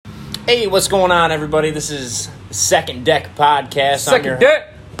Hey, what's going on, everybody? This is Second Deck Podcast.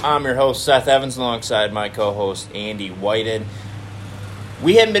 I'm your host, Seth Evans, alongside my co-host, Andy Whited.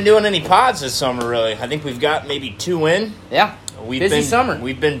 We haven't been doing any pods this summer, really. I think we've got maybe 2 in. Yeah, busy summer.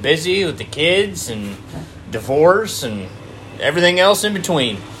 We've been busy with the kids and divorce and everything else in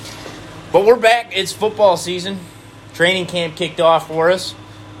between. But we're back. It's football season. Training camp kicked off for us.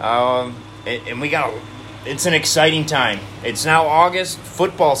 And it's an exciting time. It's now August.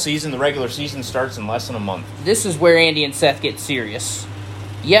 Football season, the regular season, starts in less than a month. This is where Andy and Seth get serious.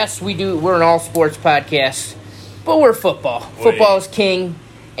 Yes, we're an all-sports podcast, but we're football. Football is king,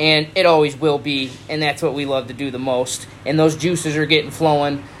 and it always will be, and that's what we love to do the most. And those juices are getting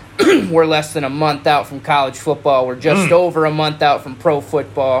flowing. We're less than a month out from college football. We're just over a month out from pro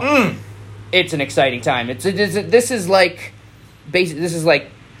football. It's an exciting time. This is like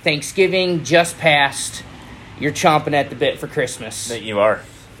Thanksgiving just passed. You're chomping at the bit for Christmas. That you are.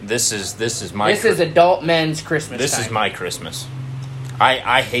 This is adult men's Christmas This time. is my Christmas.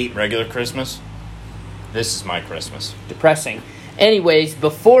 I hate regular Christmas. This is my Christmas. Depressing. Anyways,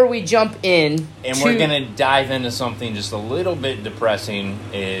 before we jump in, we're gonna dive into something just a little bit depressing.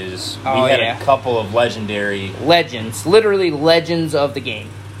 We had a couple of legendary legends, literally legends of the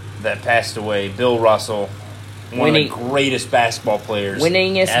game, that passed away. Bill Russell, one of the greatest basketball players,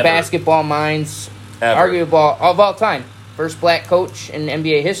 winningest basketball minds, ever. arguable of all time. First black coach in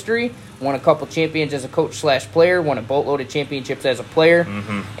NBA history. Won a couple champions as a coach/player. Won a boatload of championships as a player.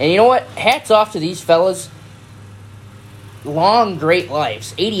 Mm-hmm. And you know what? Hats off to these fellas. Long, great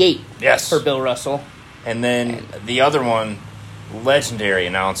lives. 88 for Bill Russell. And then the other one, legendary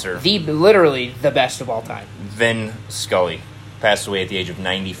announcer. Literally the best of all time. Vin Scully. Passed away at the age of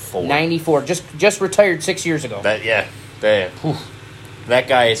 94. 94. Just retired 6 years ago. That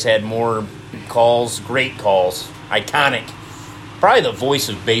guy has had more calls, great calls, iconic. Probably the voice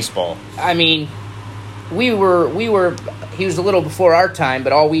of baseball. I mean, he was a little before our time,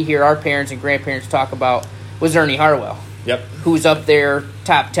 but all we hear our parents and grandparents talk about was Ernie Harwell. Yep. Who's up there,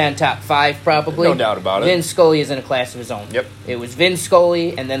 top 10, top 5 probably. No doubt about it. Vin Scully is in a class of his own. Yep. It was Vin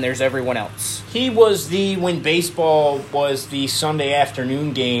Scully, and then there's everyone else. He was when baseball was the Sunday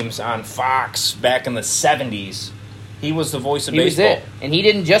afternoon games on Fox back in the 70s. He was the voice of baseball. He was it. And he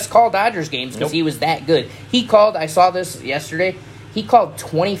didn't just call Dodgers games because he was that good. He called, I saw this yesterday, he called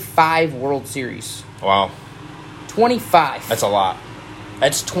 25 World Series. Wow. 25. That's a lot.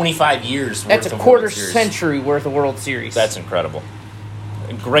 That's 25 years worth of World Series. That's a quarter century worth of World Series. That's incredible.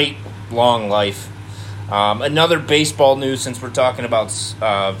 A great, long life. Another baseball news, since we're talking about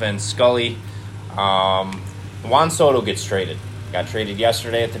Vin Scully. Juan Soto gets traded. Got traded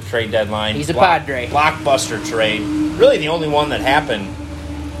yesterday at the trade deadline. He's a Padre. Blockbuster trade. Really the only one that happened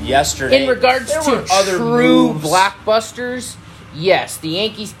yesterday. In regards to true blockbusters, yes. The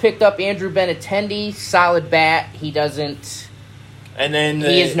Yankees picked up Andrew Benintendi. Solid bat. He doesn't... And then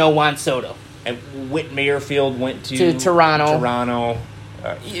he is no Juan Soto. And Whit Merrifield went to Toronto.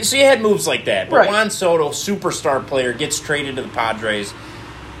 So you had moves like that. But right. Juan Soto, superstar player, gets traded to the Padres.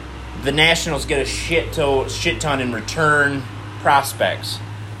 The Nationals get a shit ton in return prospects.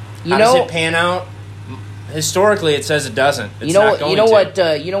 How does it pan out? Historically, it says it doesn't. You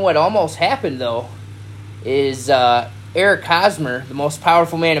know what almost happened though is Eric Hosmer, the most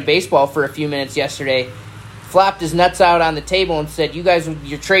powerful man in baseball, for a few minutes yesterday, flopped his nuts out on the table and said,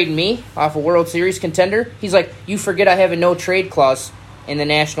 you're trading me off a World Series contender? He's like, you forget I have a no-trade clause, and the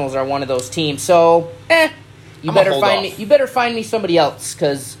Nationals are one of those teams. So, you better find me somebody else,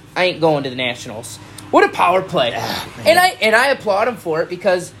 because I ain't going to the Nationals. What a power play. And I applaud him for it,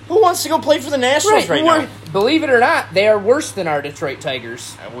 because... Who wants to go play for the Nationals right now? Believe it or not, they are worse than our Detroit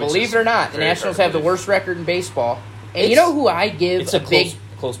Tigers. Believe it or not, the Nationals have the worst record in baseball. And you know who I give it's a big...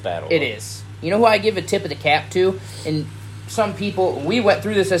 close battle. It is. You know who I give a tip of the cap to? And some people, we went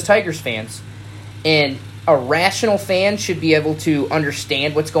through this as Tigers fans, and a rational fan should be able to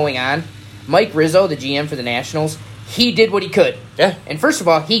understand what's going on. Mike Rizzo, the GM for the Nationals, he did what he could. Yeah. And first of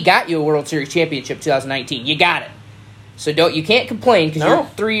all, he got you a World Series championship 2019. You got it. So you can't complain because you're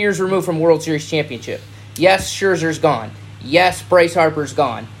 3 years removed from World Series championship. Yes, Scherzer's gone. Yes, Bryce Harper's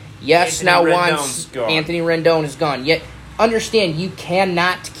gone. Yes, Anthony Rendon is gone. Yet, understand, you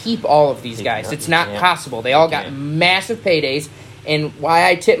cannot keep all of these guys. It's not possible. They all got massive paydays. And why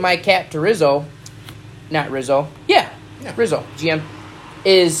I tip my cap to Rizzo, Rizzo, GM,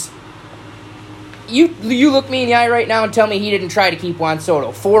 is you look me in the eye right now and tell me he didn't try to keep Juan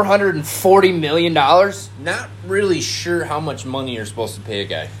Soto. $440 million? Not really sure how much money you're supposed to pay a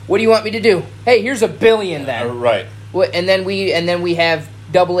guy. What do you want me to do? Hey, here's $1 billion then. Right. And then we have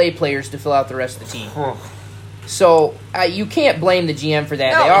AA players to fill out the rest of the team. So you can't blame the GM for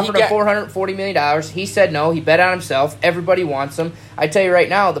that. No, they offered him $440 million. He said no. He bet on himself. Everybody wants him. I tell you right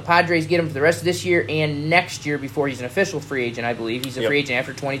now, the Padres get him for the rest of this year and next year before he's an official free agent, I believe. He's a free agent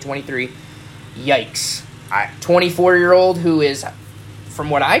after 2023. Yikes. 24-year-old who is, from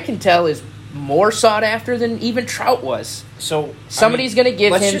what I can tell, is more sought after than even Trout was. So somebody's going to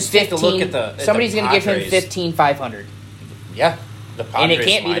give him let's just take a look at the somebody's going to give him Padres. $15,500. Yeah, the Padres. And it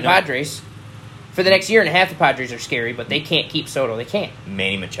can't be the Padres. For the next year and a half, the Padres are scary, but they can't keep Soto. They can't.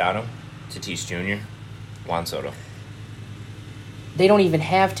 Manny Machado, Tatis Jr., Juan Soto. They don't even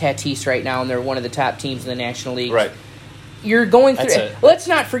have Tatis right now, and they're one of the top teams in the National League. Right. You're going through. Let's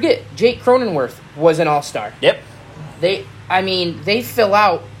not forget, Jake Cronenworth was an all-star. Yep. They fill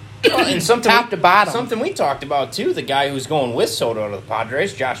out and top to bottom. Something we talked about, too, the guy who's going with Soto to the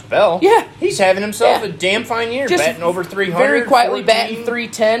Padres, Josh Bell. Yeah. He's having himself a damn fine year, just batting over 300. Very quietly 14, batting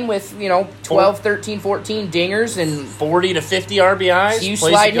 310 with, 12, 13, 14 dingers and 40 to 50 RBIs. You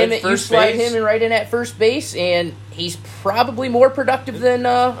slide him right in at first base, and he's probably more productive than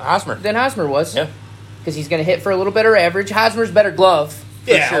Hosmer was. Yeah. Because he's going to hit for a little better average. Hosmer's better glove.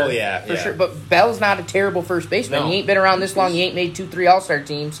 For sure. But Bell's not a terrible first baseman. No. He ain't been around this long. He ain't made 2-3 All-Star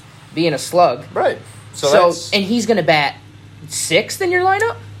teams being a slug. Right. And he's going to bat 6th in your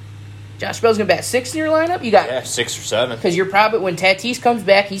lineup? Josh Bell's going to bat 6th in your lineup? You got 6 or 7. Because you're probably, when Tatis comes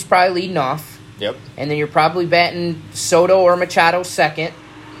back, he's probably leading off. Yep. And then you're probably batting Soto or Machado second.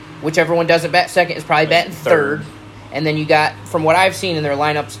 Whichever one doesn't bat second is probably batting third. And then you got, from what I've seen in their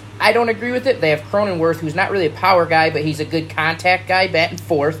lineups, I don't agree with it. They have Cronenworth, who's not really a power guy, but he's a good contact guy, batting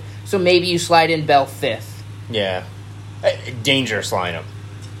 4th. So maybe you slide in Bell 5th. Yeah. Dangerous lineup.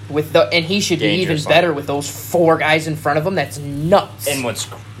 And he should be even better with those 4 guys in front of him. That's nuts. And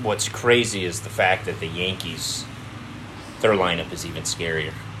what's crazy is the fact that the Yankees, their lineup is even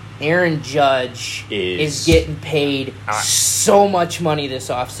scarier. Aaron Judge is getting paid so much money this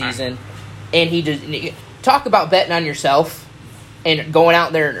offseason. And he does. Talk about betting on yourself and going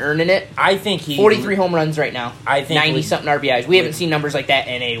out there and earning it. I think 43 home runs right now. I think 90-something RBIs. We haven't seen numbers like that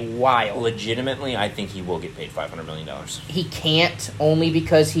in a while. Legitimately, I think he will get paid $500 million. He can't, only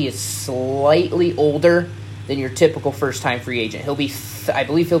because he is slightly older than your typical first-time free agent. He'll be, I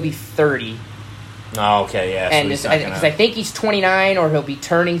believe he'll be 30. Oh, okay, yeah. And because I think he's 29 or he'll be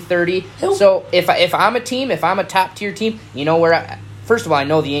turning 30. So if I'm a team, if I'm a top-tier team, you know where first of all, I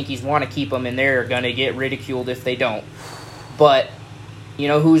know the Yankees want to keep him, and they're going to get ridiculed if they don't. But you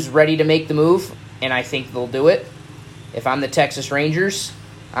know who's ready to make the move, and I think they'll do it? If I'm the Texas Rangers,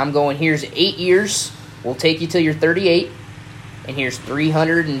 I'm going, here's 8 years. We'll take you till you're 38, and here's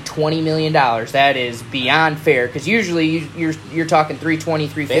 $320 million. That is beyond fair, because usually you're talking 320,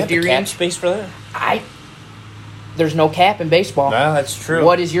 350 they have the range. cap space for that? There's no cap in baseball. No, that's true.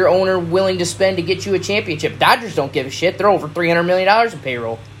 What is your owner willing to spend to get you a championship? Dodgers don't give a shit. They're over $300 million in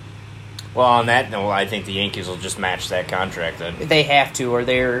payroll. Well, on that note, I think the Yankees will just match that contract then. They have to, or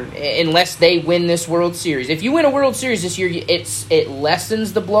unless they win this World Series. If you win a World Series this year, it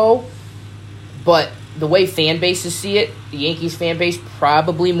lessens the blow. But the way fan bases see it, the Yankees fan base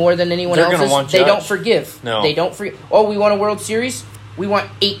probably more than anyone else's, they don't forgive. No, they don't forgive. Oh, we won a World Series. We want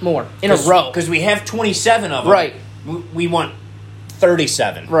 8 more in a row because we have 27 of them. Right. We want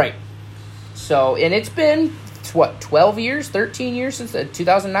 37. Right. So, and it's been 12 years, 13 years since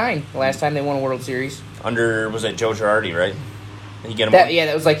 2009, the last time they won a World Series. Was it Joe Girardi, right? Did he get him?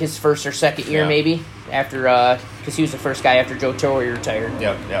 That was like his first or second year, maybe, after because he was the first guy after Joe Torre retired.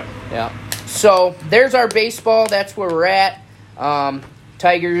 Yep. So there's our baseball. That's where we're at.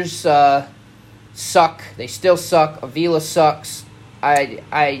 Tigers suck. They still suck. Avila sucks.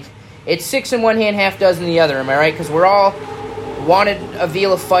 It's 6 in one hand, half dozen in the other. Am I right? Because we're all wanted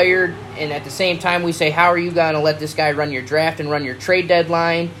Avila fired, and at the same time we say, how are you going to let this guy run your draft and run your trade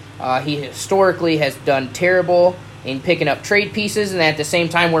deadline? He historically has done terrible in picking up trade pieces, and at the same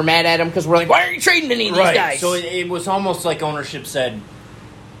time we're mad at him because we're like, why are you trading any of these guys? So it was almost like ownership said,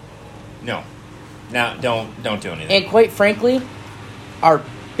 no, don't do anything. And quite frankly, our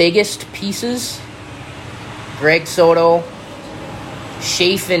biggest pieces, Greg Soto,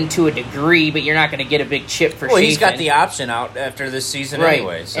 Chafin to a degree, but you're not going to get a big chip for Chafin. Well, he's got the option out after this season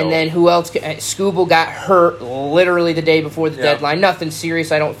anyway. So. And then who else? Skubal got hurt literally the day before the deadline. Nothing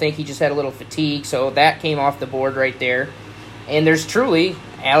serious, I don't think. He just had a little fatigue, so that came off the board right there. And there's truly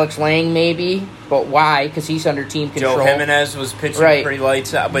Alex Lang maybe, but why? Because he's under team control. Joe Jimenez was pitching pretty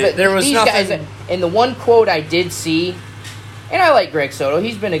lights out, but there was these nothing. Guys, and the one quote I did see, and I like Greg Soto.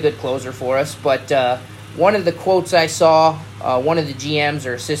 He's been a good closer for us, but one of the quotes I saw, one of the GMs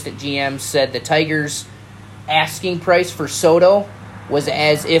or assistant GMs said the Tigers' asking price for Soto was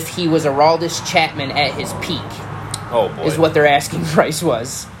as if he was Aroldis Chapman at his peak. Oh, boy. Is what their asking price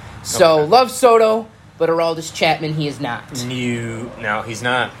was. So, Okay. love Soto, but Aroldis Chapman, he is not. No, he's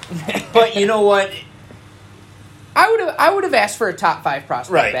not. But you know what? I would have asked for a top 5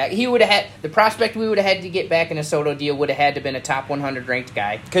 prospect Right. back. He would have had the prospect we would have had to get back in a Soto deal would have had to been a top 100 ranked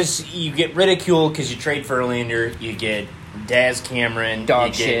guy. Because you get ridiculed because you trade Verlander, you get Daz Cameron, Dog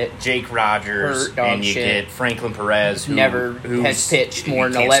you shit. get Jake Rogers, Hurt dog and you shit. get Franklin Perez, who Never who's- has pitched more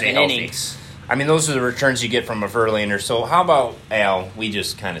than can't 11 stay healthy. innings. I mean, those are the returns you get from a Verlander. So how about Al? We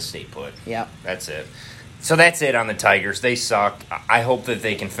just kind of stay put. Yeah. That's it. So that's it on the Tigers. They suck. I hope that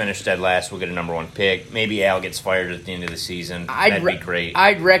they can finish dead last. We'll get a number 1 pick. Maybe Al gets fired at the end of the season. That'd be great.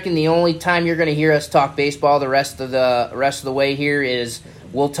 I'd reckon the only time you're going to hear us talk baseball the rest of the way here is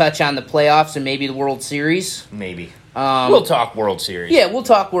we'll touch on the playoffs and maybe the World Series. Maybe. We'll talk World Series. Yeah, we'll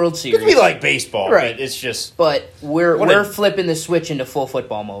talk World Series. Because we like baseball, Right. but it's just... But we're What a- flipping the switch into full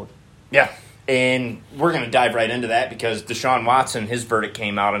football mode. Yeah, and we're going to dive right into that because Deshaun Watson, his verdict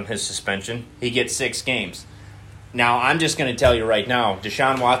came out on his suspension. He gets 6 games. Now, I'm just going to tell you right now,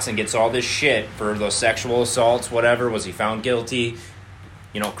 Deshaun Watson gets all this shit for those sexual assaults, whatever. Was he found guilty?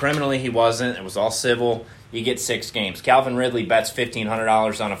 Criminally he wasn't. It was all civil. You get 6 games. Calvin Ridley bets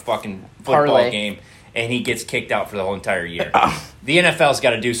 $1,500 on a fucking football Parlay. game, and he gets kicked out for the whole entire year. The NFL's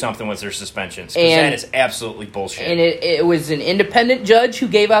got to do something with their suspensions because And- that is absolutely bullshit. And it was an independent judge who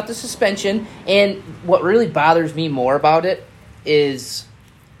gave out the suspension. And what really bothers me more about it is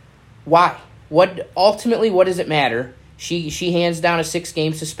why? What does it matter? She hands down a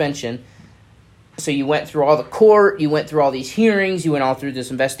 6-game suspension. So you went through all the court, you went through all these hearings, you went all through this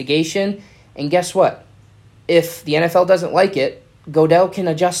investigation, and guess what? If the NFL doesn't like it, Goodell can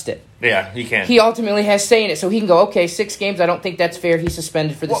adjust it. Yeah, he can. He ultimately has say in it, so he can go, okay, 6 games, I don't think that's fair, he's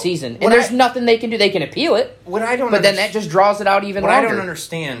suspended for the season. And there's nothing they can do. They can appeal it, What I don't but then that just draws it out even What longer. I don't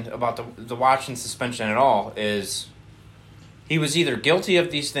understand about the Watson suspension at all is he was either guilty of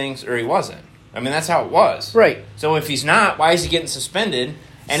these things or he wasn't. I mean, that's how it was. Right. So if he's not, why is he getting suspended?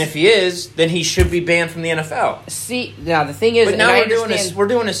 And if he is, then he should be banned from the NFL. See, now the thing is, But and now I we're understand,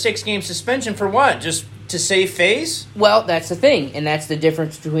 doing a 6-game suspension for what? Just to save face? well, that's the thing, and that's the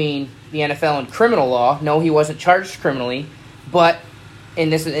difference between the NFL and criminal law. No, he wasn't charged criminally, but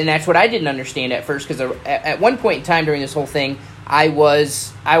and that's what I didn't understand at first, because at one point in time during this whole thing, I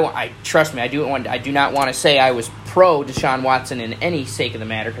trust me, I do not want to say I was pro Deshaun Watson in any sake of the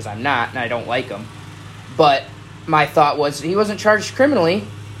matter, because I'm not, and I don't like him. But my thought was he wasn't charged criminally,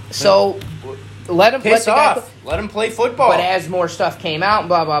 so let him Piss let the guy off. Let him play football. But as more stuff came out,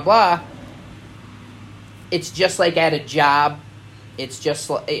 blah, blah, blah, it's just like at a job. It's just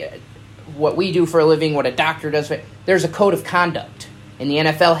like what we do for a living, what a doctor does. There's a code of conduct. And the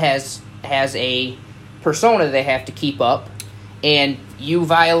NFL has a persona they have to keep up. And you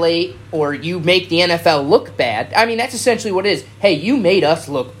violate or you make the NFL look bad. I mean, that's essentially what it is. Hey, you made us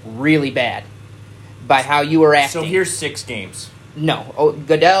look really bad by how you were acting. So here's 6 games. No,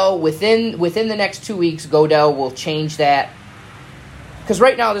 Goodell, within the next 2 weeks, Goodell will change that. Because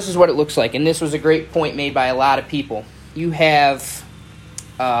right now, this is what it looks like, and this was a great point made by a lot of people. You have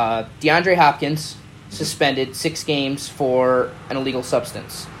DeAndre Hopkins suspended 6 games for an illegal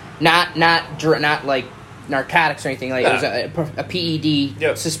substance, not like narcotics or anything like. It was a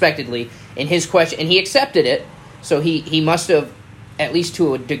PED, suspectedly. In his question, and he accepted it, so he must have, at least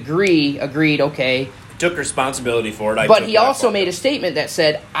to a degree, agreed. Okay. Took responsibility for it. But he also made a statement that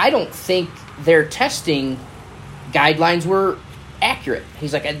said, I don't think their testing guidelines were accurate.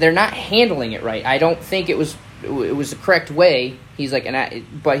 He's like, they're not handling it right. I don't think it was the correct way. He's like,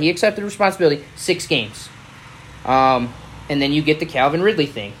 but he accepted responsibility. 6 games. And then you get the Calvin Ridley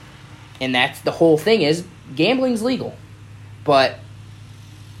thing. And that's the whole thing is gambling's legal. But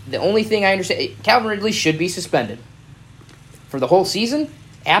the only thing I understand, Calvin Ridley should be suspended. For the whole season?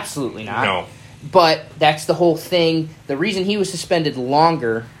 Absolutely not. No. But that's the whole thing. The reason he was suspended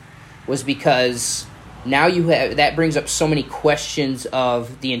longer was because now that brings up so many questions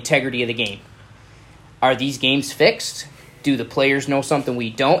of the integrity of the game. Are these games fixed? Do the players know something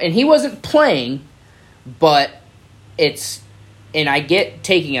we don't? And he wasn't playing, but and I get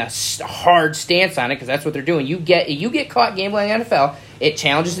taking a hard stance on it because that's what they're doing. You get caught gambling in the NFL, it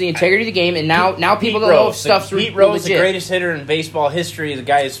challenges the integrity of the game, and now people don't know if stuff's Pete Rose, legit. the greatest hitter in baseball history. The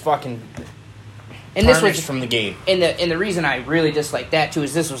guy is fucking And this was tarnished from the game. And the reason I really dislike that too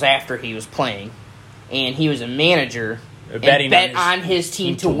is this was after he was playing, and he was a manager and Betting bet on his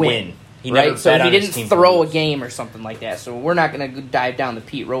team to win. right? So bet he on his didn't team throw to a game or something like that. So we're not going to dive down the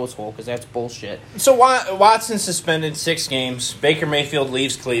Pete Rose hole because that's bullshit. So Watson suspended 6 games. Baker Mayfield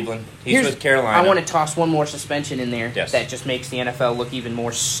leaves Cleveland. He's with Carolina. I want to toss one more suspension in there Yes. that just makes the NFL look even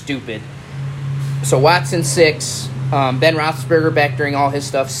more stupid. So Watson 6, Ben Roethlisberger back during all his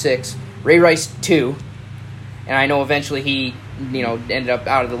stuff 6, Ray Rice 2, and I know eventually he ended up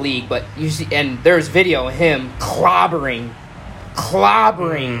out of the league, but you see, and there's video of him clobbering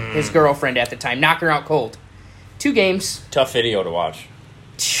his girlfriend at the time, knocking her out cold. 2 games. Tough video to watch.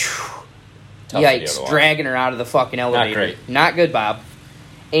 Tough video to Yikes! watch. Dragging her out of the fucking elevator. great. Not good, Bob.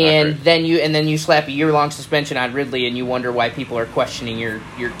 And then you slap a year-long suspension on Ridley, and you wonder why people are questioning your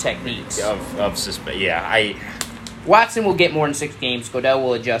techniques. Watson will get more than 6 games. Godell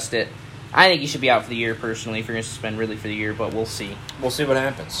will adjust it. I think he should be out for the year, personally, if you're going to suspend Ridley for the year, but we'll see. We'll see what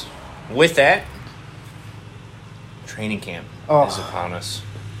happens. With that, training camp is upon us.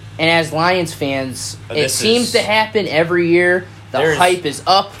 And as Lions fans, it This seems is- to happen every year. The hype is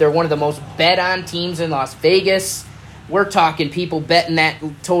up. They're one of the most bet-on teams in Las Vegas. We're talking people betting that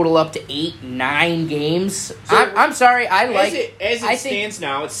total up to 8, 9 games. I'm sorry. I think stands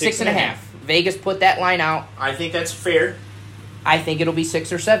now, it's 6.5. Vegas put that line out. I think that's fair. I think it'll be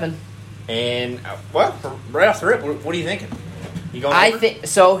 6 or 7. And right off the rip, what are you thinking? You going I over? think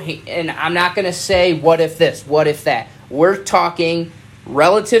so. And I'm not going to say what if this, what if that. We're talking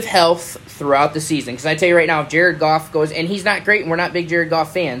relative health throughout the season. Because I tell you right now, if Jared Goff goes, and he's not great, and we're not big Jared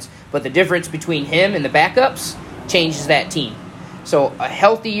Goff fans, but the difference between him and the backups changes that team. So a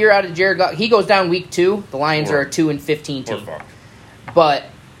healthy year out of Jared Goff, he goes down week 2. The Lions are a 2-15 team. But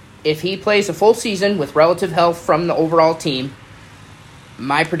if he plays a full season with relative health from the overall team,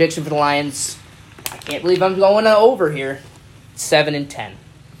 my prediction for the Lions, I can't believe I'm going over here, 7-10.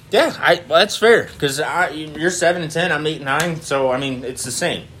 Yeah, that's fair. Because you're 7-10, I'm 8-9, so I mean it's the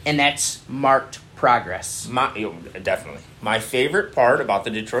same. And that's marked progress. Definitely. My favorite part about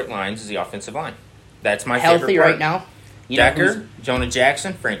the Detroit Lions is the offensive line. That's my Healthy favorite part. right now. Decker, Jonah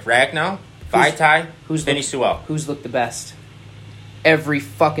Jackson, Frank Ragnow, Vaitai, Vinny Sewell. Who's looked the best? Every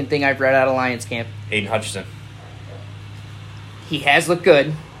fucking thing I've read out of Lions camp. Aiden Hutchinson. He has looked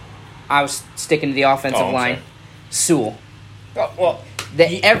good. I was sticking to the offensive I'm line. sorry. Sewell. Oh, well,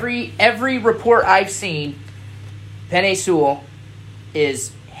 Every report I've seen, Penei Sewell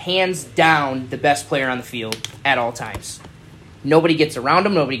is hands down the best player on the field at all times. Nobody gets around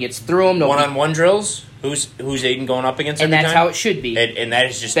him. Nobody gets through him. one-on-one drills. Who's Aiden going up against? And every that's time? how it should be. And that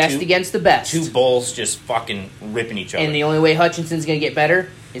is just best against the best. 2 bulls just fucking ripping each other. And the only way Hutchinson's going to get better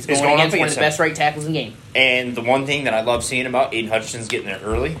is going against one of the him. best right tackles in the game. And the one thing that I love seeing about Aiden Hutchinson's getting there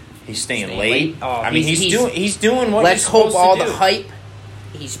early, he's staying late. Oh, I mean, he's doing what let's he's hope supposed all to do. the hype.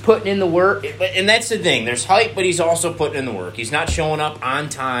 He's putting in the work. And that's the thing. There's hype, but he's also putting in the work. He's not showing up on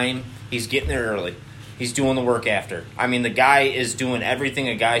time. He's getting there early. He's doing the work after. I mean, the guy is doing everything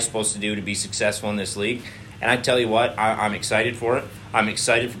a guy's supposed to do to be successful in this league. And I tell you what, I'm excited for it. I'm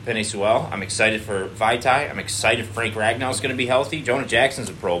excited for Penei Sewell. I'm excited for Vaitai. I'm excited Frank Ragnow's going to be healthy. Jonah Jackson's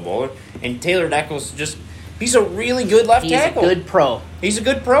a Pro Bowler. And Taylor Deckel's he's a really good left tackle. He's a good pro. He's a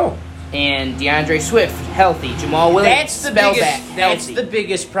good pro. And DeAndre Swift, healthy. Jamal Williams, That's the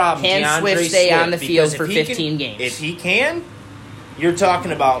biggest problem. Can DeAndre Swift stay on the field because for if he 15 games? If he can, you're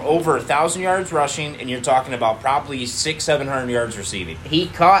talking about over 1,000 yards rushing, and you're talking about probably 600-700 yards receiving. He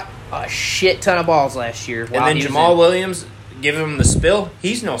caught a shit ton of balls last year. And then Jamal Williams, give him the spill.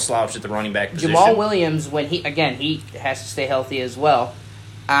 He's no slouch at the running back position. Jamal Williams, when he has to stay healthy as well.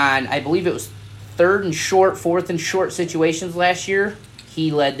 On I believe it was 3rd and short, 4th and short situations last year. He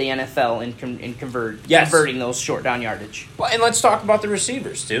led the NFL in converting those short down yardage. Well, and let's talk about the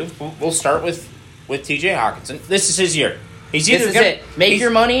receivers too. We'll start with T.J. Hawkinson. This is his year. This is it. Make your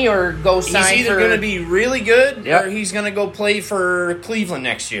money or go sign for... He's either going to be really good or he's going to go play for Cleveland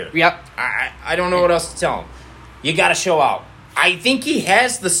next year. Yep. I don't know what else to tell him. You got to show out. I think he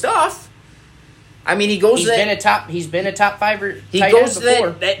has the stuff. I mean, he's been a top 5 He goes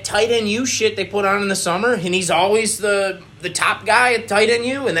to that tight end U shit they put on in the summer, and he's always the top guy at tight end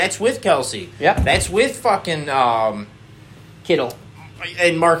U, and that's with Kelsey. Yep. That's with fucking Kittle.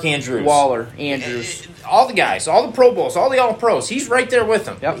 And Mark Andrews. Waller, Andrews. All the guys, all the Pro Bowls, all the All-Pros. He's right there with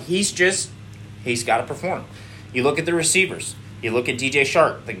them. Yep. He's got to perform. You look at the receivers. You look at DJ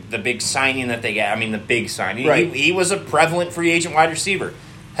Shark, the big signing that they got. I mean, the big signing. Right. He was a prevalent free agent wide receiver.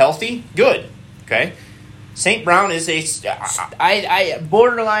 Healthy, good. Okay. St. Brown is I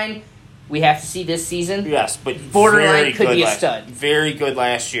borderline. We have to see this season. Yes, but borderline could be a stud. Very good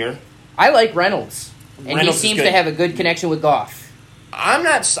last year. I like Reynolds, and Reynolds he seems to have a good connection with Goff. I'm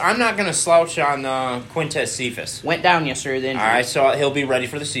not going to slouch on Quintez Cephas. Went down yesterday. The injury. I saw he'll be ready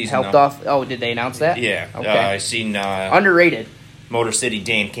for the season. Helped though. off. Oh, did they announce that? Yeah. Okay. I seen Underrated. Motor City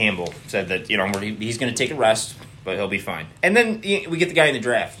Dan Campbell said that he's going to take a rest, but he'll be fine. And then we get the guy in the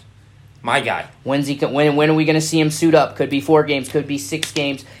draft. My guy. When are we going to see him suit up? Could be 4 games. Could be 6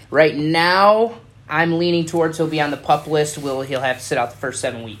 games. Right now, I'm leaning towards he'll be on the PUP list. He'll have to sit out the first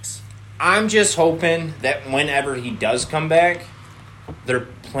 7 weeks. I'm just hoping that whenever he does come back, they're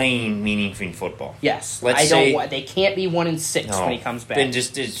playing meaningful football. Yes. They can't be 1-6 when he comes back.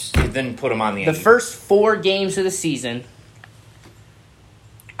 Then put him on the first 4 games of the season.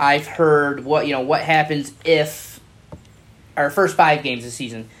 I've heard what happens if our first 5 games of the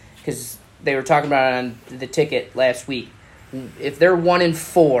season, because they were talking about it on the ticket last week. If they're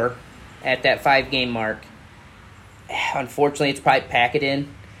 1-4 at that 5-game mark, unfortunately, it's probably pack it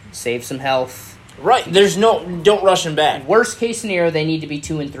in, save some health. Right. Don't rush him back. Worst case scenario, they need to be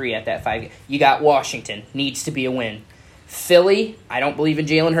 2-3 at that 5. You got Washington, needs to be a win. Philly, I don't believe in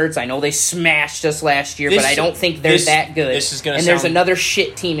Jalen Hurts. I know they smashed us last year, but I don't think they're that good. There's another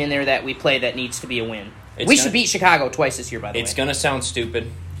shit team in there that we play that needs to be a win. We should beat Chicago twice this year, by the way. It's going to sound stupid.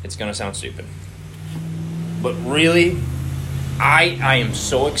 But really, I am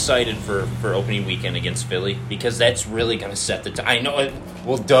so excited for opening weekend against Philly because that's really going to set the I know it.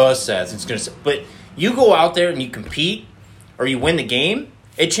 Well, Seth. It's going to. But you go out there and you compete, or you win the game.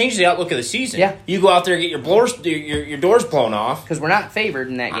 It changes the outlook of the season. Yeah. You go out there and get your doors blown off. Because we're not favored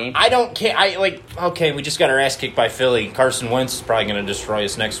in that game. I don't care. Okay, we just got our ass kicked by Philly. Carson Wentz is probably going to destroy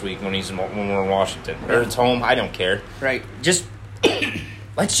us next week when we're in Washington. Or it's home. I don't care. Right.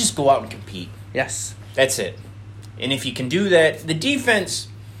 Let's just go out and compete. Yes. That's it. And if you can do that, the defense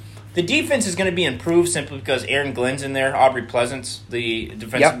is going to be improved simply because Aaron Glenn's in there, Aubrey Pleasance, the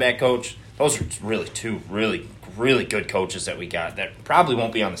defensive back coach. Those are really 2 really good coaches that we got that probably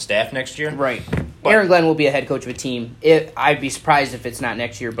won't be on the staff next year. Right. Aaron Glenn will be a head coach of a team. I'd be surprised if it's not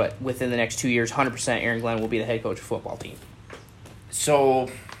next year, but within the next 2 years, 100% Aaron Glenn will be the head coach of a football team. So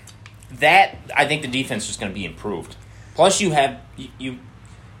I think the defense is going to be improved. Plus, you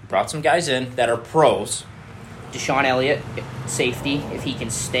brought some guys in that are pros. Deshaun Elliott, safety, if he can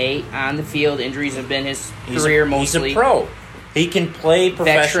stay on the field. Injuries have been his career mostly. He's a pro. He can play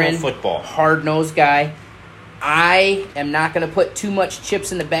professional football. Hard-nosed guy. I am not going to put too much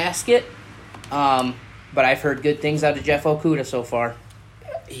chips in the basket, but I've heard good things out of Jeff Okudah so far.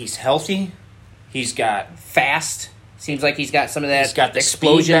 He's healthy. He's got fast. Seems like he's got some of that he's got the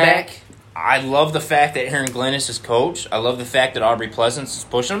explosion speed back. I love the fact that Aaron Glenn is his coach. I love the fact that Aubrey Pleasance is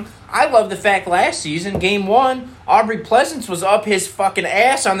pushing him. I love the fact last season, game 1, Aubrey Pleasance was up his fucking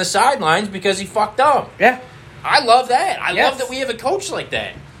ass on the sidelines because he fucked up. Yeah. I love that. I love that we have a coach like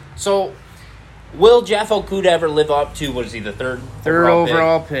that. So, will Jeff Okudah ever live up to, what is he, the third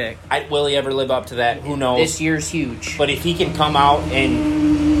overall pick? Will he ever live up to that? Who knows? This year's huge. But if he can come out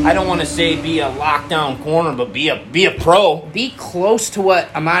and, I don't want to say be a lockdown corner, but be a pro. Be close to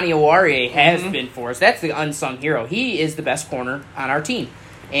what Amani Owarie has been for us. That's the unsung hero. He is the best corner on our team.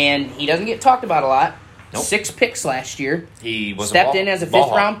 And he doesn't get talked about a lot. Nope. 6 picks last year. He was stepped in as a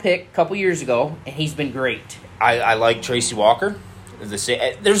 5th-round pick a couple years ago, and he's been great. I like Tracy Walker.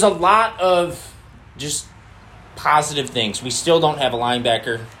 There's a lot of just positive things. We still don't have a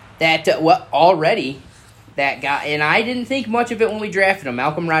linebacker. Already that guy, and I didn't think much of it when we drafted him.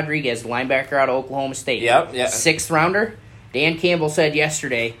 Malcolm Rodriguez, linebacker out of Oklahoma State. Yep. 6th-rounder. Dan Campbell said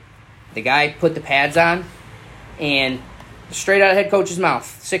yesterday, the guy put the pads on, and straight out of head coach's mouth,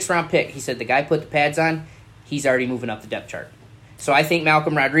 6th-round pick. He said the guy put the pads on, he's already moving up the depth chart. So I think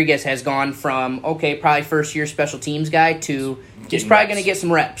Malcolm Rodriguez has gone from, probably first-year special teams guy to he's probably going to get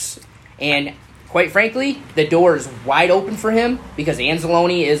some reps. And quite frankly, the door is wide open for him because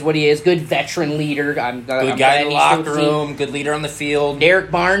Anzalone is what he is. Good veteran leader. Good guy in the locker room. Good leader on the field. Derek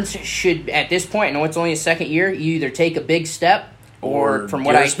Barnes should, at this point, I know it's only his 2nd year, you either take a big step or from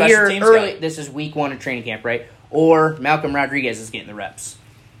what I hear early, this is week 1 of training camp, right? Or Malcolm Rodriguez is getting the reps.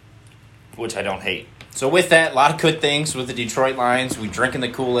 Which I don't hate. So with that, a lot of good things with the Detroit Lions. We drinking the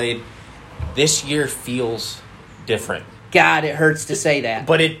Kool-Aid. This year feels different. God, it hurts to say that.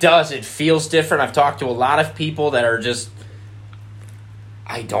 But it does. It feels different. I've talked to a lot of people that are just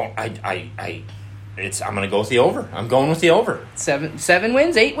I'm going to go with the over. I'm going with the over. 7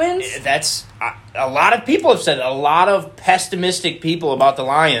 wins, 8 wins? That's a lot of people have said, a lot of pessimistic people about the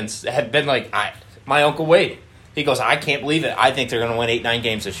Lions have been like, my Uncle Wade. He goes, I can't believe it. I think they're going to win 8-9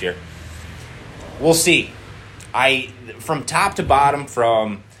 games this year. We'll see. From top to bottom,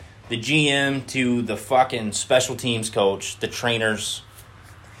 from the GM to the fucking special teams coach, the trainers,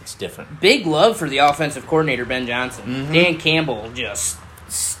 It's different. Big love for the offensive coordinator, Ben Johnson. Mm-hmm. Dan Campbell just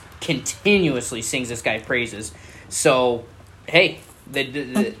continuously sings this guy praises. So, hey,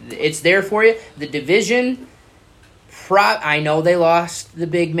 it's there for you. The division, I know they lost the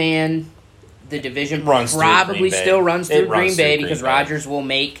big man. The division probably still runs through Green Bay because Rodgers will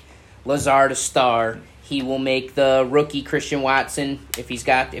make Lazard a star. He will make the rookie Christian Watson if he's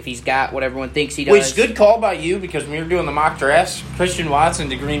got what everyone thinks he does. Which, good call by you, because when we were doing the mock drafts, Christian Watson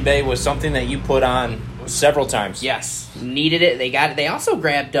to Green Bay was something that you put on several times. Yes, needed it. They got it. They also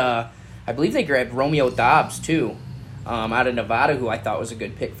grabbed, I believe they grabbed Romeo Doubs too, out of Nevada, who I thought was a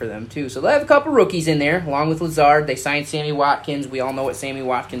good pick for them too. So they have a couple rookies in there along with Lazard. They signed Sammy Watkins. We all know what Sammy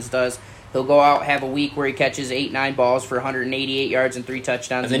Watkins does. He'll go out, have a week where he catches 8-9 balls for 188 yards and 3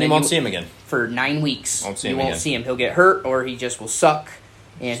 touchdowns. And then you won't see him again. For 9 weeks. You won't see him. He'll get hurt, or he just will suck,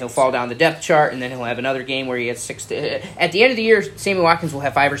 and he'll fall down the depth chart, and then he'll have another game where he has 6. At the end of the year, Sammy Watkins will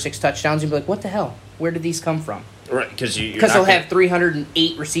have 5 or 6 touchdowns, and be like, what the hell? Where did these come from? Right, because he'll have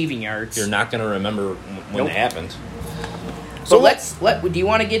 308 receiving yards. You're not going to remember when it happened. So do you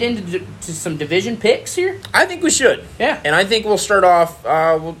want to get into some division picks here? I think we should. Yeah. And I think we'll start off,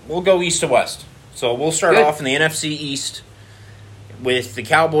 we'll go east to west. So we'll start off in the NFC East with the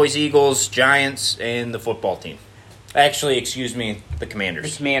Cowboys, Eagles, Giants, and the football team. Actually, excuse me, the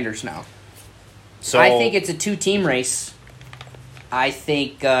Commanders. The Commanders now. So I think it's a 2-team race. I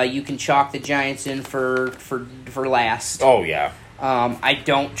think you can chalk the Giants in for last. Oh, yeah. I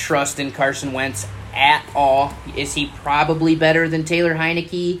don't trust in Carson Wentz at all. Is he probably better than Taylor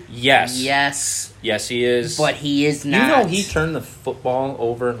Heineke? Yes. Yes, he is. But he is not. You know he turned the football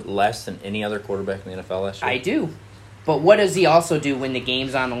over less than any other quarterback in the NFL last year? I do. But what does he also do when the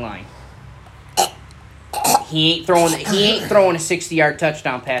game's on the line? He ain't throwing a 60-yard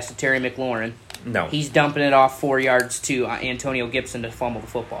touchdown pass to Terry McLaurin. No. He's dumping it off 4 yards to Antonio Gibson to fumble the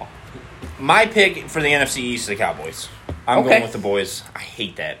football. My pick for the NFC East is the Cowboys. I'm going with the boys. I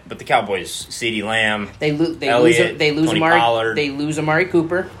hate that, but the Cowboys, CeeDee Lamb, Elliott, Tony Pollard. They lose Amari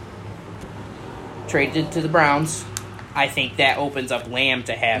Cooper. Traded to the Browns. I think that opens up Lamb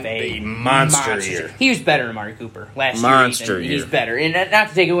to have a monster year. He was better than Amari Cooper last year. He's better. And not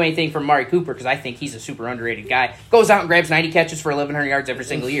to take away anything from Amari Cooper, because I think he's a super underrated guy. Goes out and grabs 90 catches for 1,100 yards every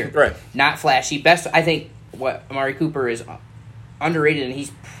single year. Right. Not flashy. I think what Amari Cooper is underrated, and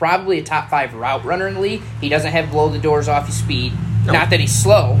he's probably a top 5 route runner in the league. He doesn't have blow the doors off his speed. No. Not that he's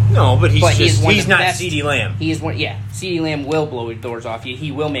slow. No, but he's not CeeDee Lamb. He is one. Yeah, CeeDee Lamb will blow the doors off you.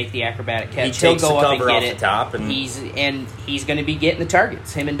 He will make the acrobatic catch. He takes He'll go the up cover and get off it. The top, and he's going to be getting the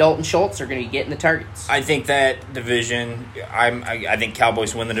targets. Him and Dalton Schultz are going to be getting the targets. I think that division. I think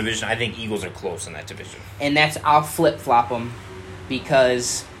Cowboys win the division. I think Eagles are close in that division. And I'll flip flop them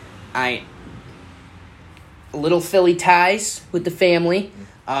because little Philly ties with the family.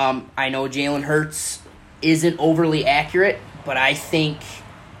 I know Jalen Hurts isn't overly accurate, but I think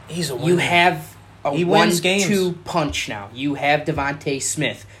you have a 1-2 punch now. You have Devontae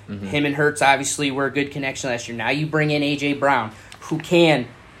Smith. Mm-hmm. Him and Hurts obviously were a good connection last year. Now you bring in A.J. Brown, who can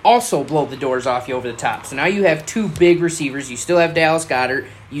also blow the doors off you over the top. So now you have 2 big receivers. You still have Dallas Goedert.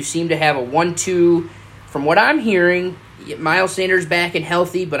 You seem to have a 1-2. From what I'm hearing, Miles Sanders back and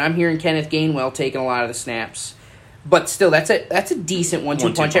healthy, but I'm hearing Kenneth Gainwell taking a lot of the snaps. But still, that's a decent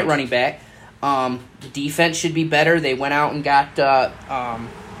 1-2 punch at running back. The defense should be better. They went out and got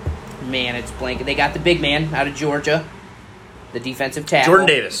it's blank. They got the big man out of Georgia, the defensive tackle,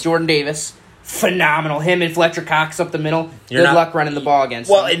 Jordan Davis, phenomenal. Him and Fletcher Cox up the middle. Good luck running the ball against.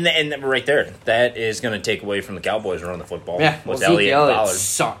 Well, and right there, that is going to take away from the Cowboys running the football. Yeah, with Elliott and Pollard.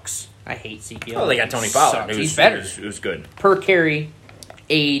 Sucks. I hate CPL. Well, they got Tony Pollard. He's better. It was good per carry,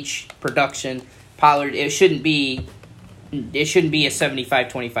 age, production. Pollard. It shouldn't be a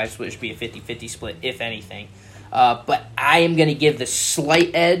 75-25 split. It should be a 50-50 split, if anything. But I am going to give the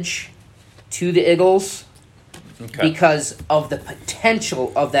slight edge to the Eagles because of the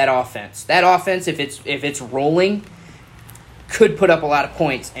potential of that offense. That offense, if it's rolling, could put up a lot of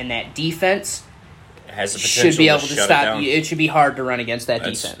points, and that defense has the potential should be able to stop you. It should be hard to run against that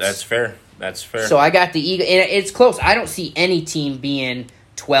defense. That's fair. So I got the Eagles, and it's close. I don't see any team being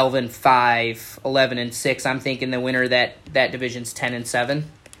 12-5, 11-6. I'm thinking the winner of that division's 10-7,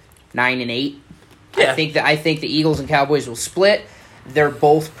 9-8. Yeah. I think the Eagles and Cowboys will split. They're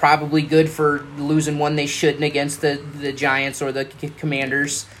both probably good for losing one they shouldn't against the Giants or the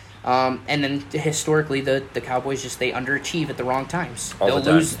Commanders. And then historically, the Cowboys they underachieve at the wrong times. They'll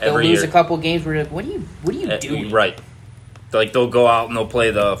lose a couple games where you're like, what are you doing? Right. Like they'll go out and they'll play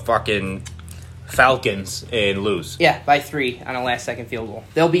the fucking Falcons and lose. Yeah, by 3 on a last-second field goal.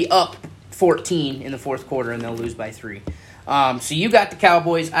 They'll be up 14 in the fourth quarter, and they'll lose by 3. So you got the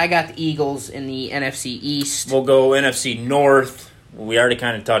Cowboys, I got the Eagles in the NFC East. We'll go NFC North. We already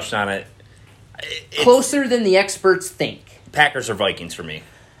kind of touched on it. Closer than the experts think. Packers or Vikings for me.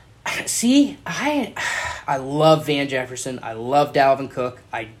 See, I love Van Jefferson. I love Dalvin Cook.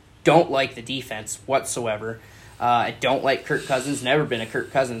 I don't like the defense whatsoever. I don't like Kirk Cousins. Never been a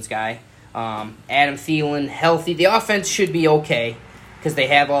Kirk Cousins guy. Adam Thielen, healthy. The offense should be okay because they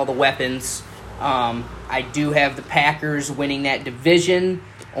have all the weapons. I do have the Packers winning that division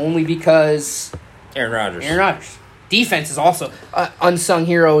only because Aaron Rodgers. Defense is also unsung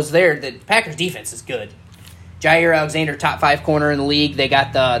heroes there. The Packers defense is good. Jair Alexander, top 5 corner in the league. They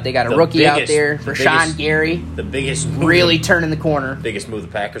got a rookie out there, Rashawn Gary. The biggest move, really turning the corner. Biggest move the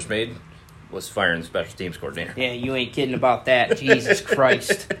Packers made was firing the special teams coordinator. Yeah, you ain't kidding about that. Jesus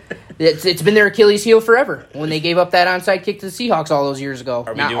Christ. It's been their Achilles heel forever when they gave up that onside kick to the Seahawks all those years ago.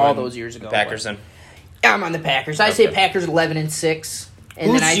 Not all those years ago. Packers then? I'm on the Packers. I say Packers 11-6.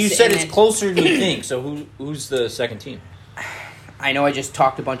 You said it's closer than you think, so who's the second team? I know I just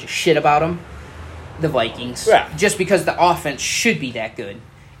talked a bunch of shit about them. The Vikings. Yeah. Just because the offense should be that good.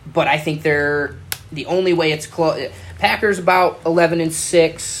 But I think they're the only way it's close. Packers about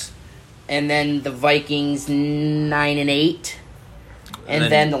 11-6, and then the Vikings 9-8.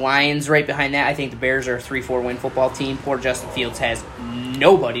 And then the Lions right behind that. I think the Bears are a 3-4 win football team. Poor Justin Fields has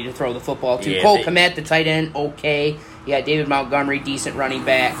nobody to throw the football to. Yeah, Cole Kmet, the tight end, okay. Yeah, David Montgomery, decent running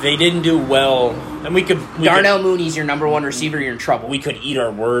back. They didn't do well, and Darnell Mooney's your number 1 receiver. You're in trouble. We could eat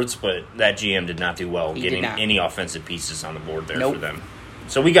our words, but that GM did not do well getting any offensive pieces on the board there for them.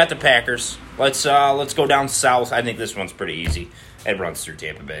 So we got the Packers. Let's go down south. I think this one's pretty easy. It runs through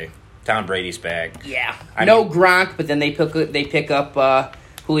Tampa Bay. Tom Brady's back. Yeah, Gronk, but then they pick up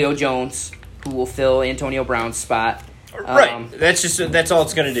Julio Jones, who will fill Antonio Brown's spot. Right. That's all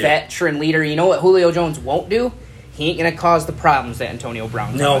it's going to do. Veteran leader. You know what Julio Jones won't do? He ain't going to cause the problems that Antonio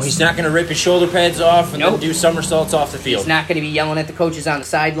Brown does. No, he's not going to rip his shoulder pads off and then do somersaults off the field. He's not going to be yelling at the coaches on the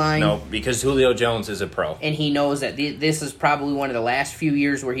sideline. No, because Julio Jones is a pro. And he knows that this is probably one of the last few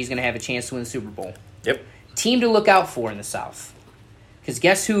years where he's going to have a chance to win the Super Bowl. Yep. Team to look out for in the South. Because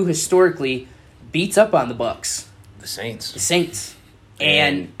guess who historically beats up on the Bucs? The Saints. The Saints.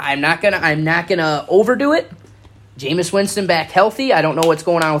 And I'm not gonna overdo it. Jameis Winston back healthy. I don't know what's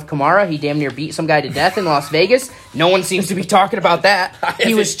going on with Kamara. He damn near beat some guy to death in Las Vegas. No one seems to be talking about that.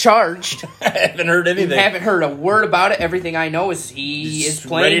 He was charged. I haven't heard anything. I haven't heard a word about it. Everything I know is he is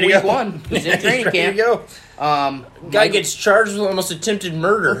playing week 1. He's in training camp. Guy gets charged with almost attempted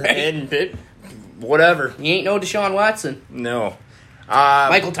murder. And whatever. He ain't no Deshaun Watson. No.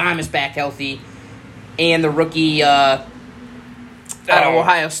 Michael Thomas back healthy. And the rookie out of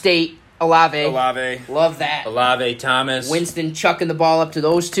Ohio State, Olave. Love that. Olave, Thomas. Winston chucking the ball up to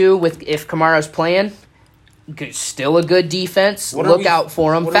those two if Kamara's playing. Still a good defense. Look out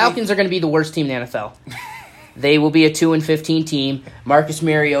for them. Falcons are going to be the worst team in the NFL. They will be a 2-15 team. Marcus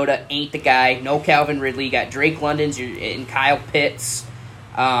Mariota ain't the guy. No Calvin Ridley. You got Drake London and Kyle Pitts.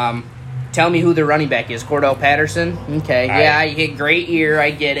 Tell me who their running back is. Cordell Patterson? Okay. Yeah, he hit great year.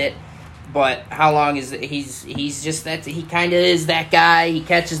 I get it. But how long is it? He's just that. He kind of is that guy. He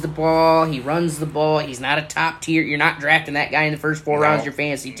catches the ball. He runs the ball. He's not a top tier. You're not drafting that guy in the first 4 rounds of your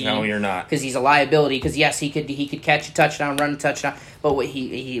fantasy team. No, you're not. Because he's a liability. Because yes, he could catch a touchdown, run a touchdown. But was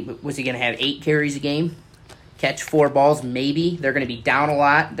he going to have 8 carries a game? Catch 4 balls, maybe. They're going to be down a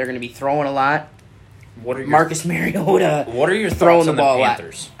lot. They're going to be throwing a lot. Marcus Mariota. What are your thoughts on the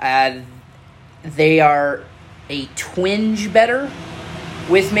Panthers? They are a twinge better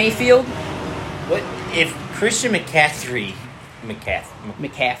with Mayfield. What if Christian McCaffrey?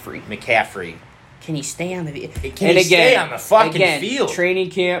 Can he stay on the field? Stay on the fucking field? Training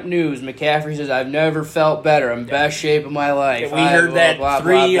camp news. McCaffrey says, "I've never felt better. I'm in best shape of my life." We heard that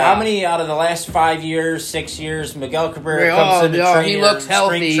how many out of the last 5 years, 6 years, Miguel Cabrera comes into training. He looks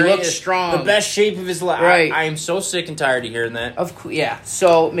healthy. He looks strong. The best shape of his life. Right. I am so sick and tired of hearing that.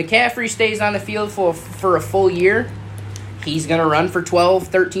 So McCaffrey stays on the field for a full year. He's going to run for 12,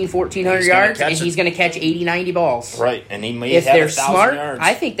 13, 1,400 yards, and he's going to catch 80, 90 balls. Right, and he may have 1,000 smart, yards.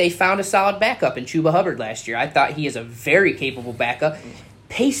 I think they found a solid backup in Chuba Hubbard last year. I thought he is a very capable backup.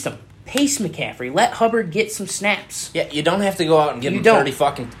 Pace him. Pace McCaffrey. Let Hubbard get some snaps. Yeah, you don't have to go out and give him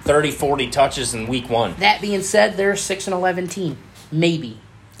 30, 40 touches in week 1. That being said, they're a 6-11 team. Maybe.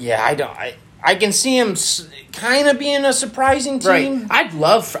 Yeah, I can see him kind of being a surprising team. Right. I'd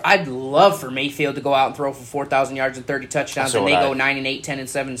love for Mayfield to go out and throw for 4,000 yards and 30 touchdowns, and they go 9-8,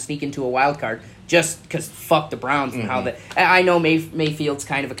 10-7, and sneak into a wild card. Just because fuck the Browns and how I know Mayfield's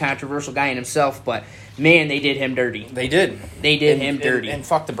kind of a controversial guy in himself, but man, they did him dirty. They did. They did him dirty. And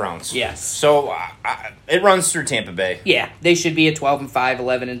fuck the Browns. Yes. So it runs through Tampa Bay. Yeah, they should be a 12-5,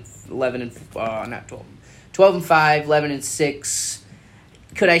 12-5, 11-6.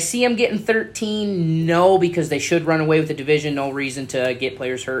 Could I see them getting 13? No, because they should run away with the division. No reason to get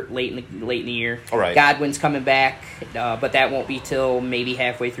players hurt late in the year. All right. Godwin's coming back, but that won't be till maybe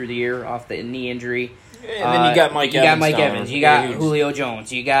halfway through the year off the knee injury. And then you got Mike Evans. You got Mike Evans. You got Julio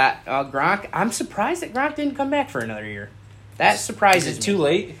Jones. You got Gronk. I'm surprised that Gronk didn't come back for another year. That surprises me. Is it too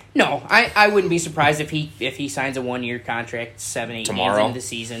late? No, I wouldn't be surprised if he signs a 1-year contract 7-8 games into the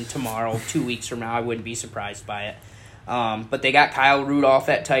season tomorrow, 2 weeks from now. I wouldn't be surprised by it. But they got Kyle Rudolph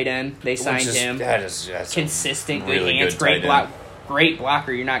at tight end. They signed him. That's consistent, really good hands, good great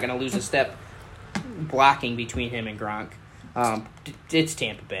blocker. You're not going to lose a step blocking between him and Gronk. It's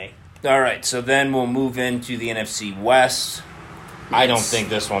Tampa Bay. All right, so then we'll move into the NFC West. I don't think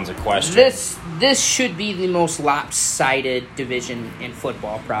this one's a question. This should be the most lopsided division in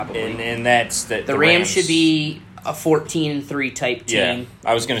football, probably. And that's the Rams should be a 14-3 type team. Yeah,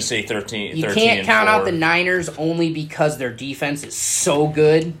 I was going to say 13. You can't count out the Niners only because their defense is so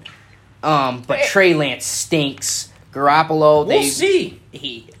good. But Trey Lance stinks. Garoppolo, we'll see.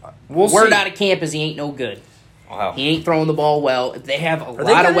 Word out of camp is he ain't no good. Wow. He ain't throwing the ball well. They have a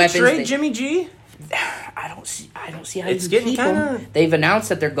lot of weapons. Trade Jimmy G? I don't see how it's you getting keep him. They've announced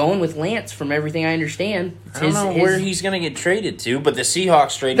that they're going with Lance. From everything I understand, I don't know where he's going to get traded to, but the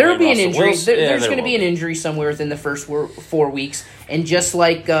Seahawks traded. There'll be an injury. There's going to be an injury somewhere within the first 4 weeks, and just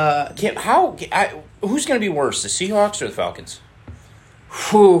like who's going to be worse, the Seahawks or the Falcons?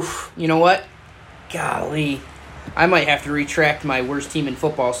 Whew, you know what? Golly, I might have to retract my worst team in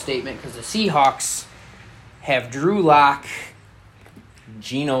football statement because the Seahawks have Drew Lock.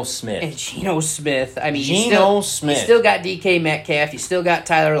 Geno Smith. I mean, Smith. You still got DK Metcalf. You still got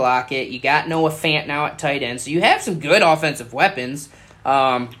Tyler Lockett. You got Noah Fant now at tight end. So you have some good offensive weapons.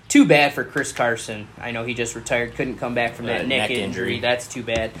 Too bad for Chris Carson. I know he just retired. Couldn't come back from that neck injury. That's too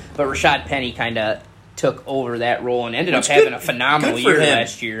bad. But Rashad Penny kind of took over that role and ended up having a phenomenal year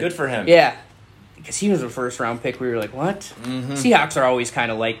last year. Good for him. Yeah. Because he was a first-round pick. We were like, what? Mm-hmm. Seahawks are always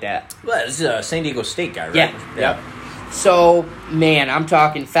kind of like that. Well, this is a San Diego State guy, right? Yeah. Yep. So, man, I'm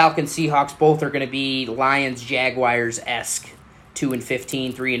talking Falcons, Seahawks. Both are going to be Lions, Jaguars-esque.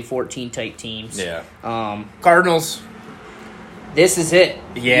 2-15, 3-14 type teams. Yeah. Cardinals. This is it.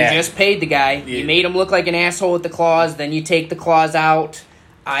 Yeah. You just paid the guy. Yeah. You made him look like an asshole with the clause. Then you take the clause out.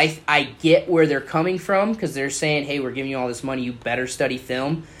 I get where they're coming from because they're saying, hey, we're giving you all this money. You better study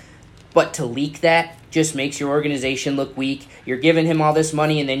film. But to leak that just makes your organization look weak. You're giving him all this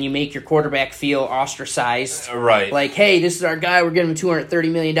money, and then you make your quarterback feel ostracized. Right. Like, hey, this is our guy. We're giving him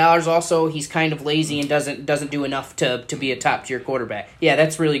 $230 million. Also, he's kind of lazy and doesn't do enough to be a top-tier quarterback. Yeah,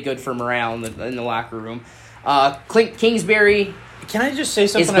 that's really good for morale in the locker room. Kingsbury Can I just say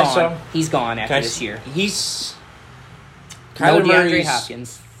something is I saw? gone. He's gone after this year. He's Kyler DeAndre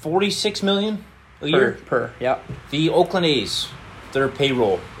Hopkins. $46 million a year per. Yep. The Oakland A's, their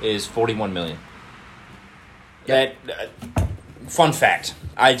payroll is $41 million. That fun fact.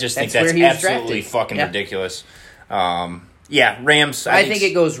 I just think that's absolutely fucking ridiculous. Rams. I think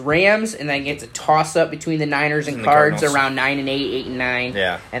it goes Rams, and then gets a toss up between the Niners and Cards around 9-8, 8-9.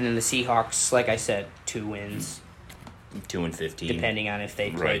 Yeah, and then the Seahawks, like I said, 2 wins, 2-15, depending on if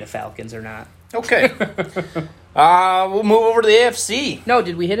they play the Falcons or not. Okay. We'll move over to the AFC. No,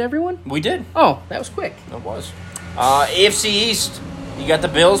 did we hit everyone? We did. Oh, that was quick. It was. AFC East. You got the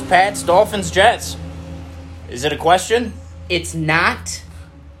Bills, Pats, Dolphins, Jets. Is it a question? It's not.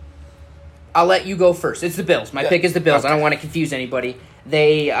 I'll let you go first. It's the Bills. My pick is the Bills. Okay. I don't want to confuse anybody.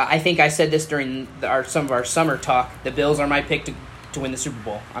 I think I said this during some of our summer talk. The Bills are my pick to win the Super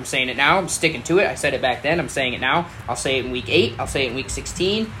Bowl. I'm saying it now. I'm sticking to it. I said it back then. I'm saying it now. I'll say it in Week 8. I'll say it in Week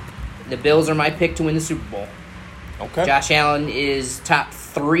 16. The Bills are my pick to win the Super Bowl. Okay. Josh Allen is top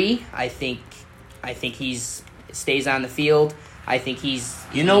 3. I think he's stays on the field. I think he's...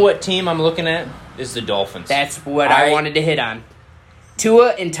 You know what team I'm looking at? Is the Dolphins. That's what I wanted to hit on.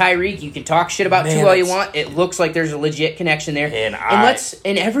 Tua and Tyreek, you can talk shit about Tua all you want. It looks like there's a legit connection there.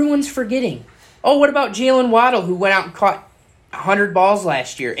 And everyone's forgetting. Oh, what about Jalen Waddle, who went out and caught 100 balls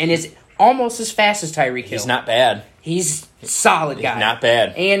last year and is almost as fast as Tyreek Hill? He's not bad. He's a solid guy. He's not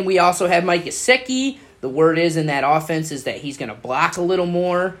bad. And we also have Mike Gesicki. The word is in that offense is that he's going to block a little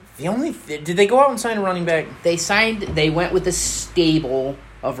more. Did they go out and sign a running back? They went with a stable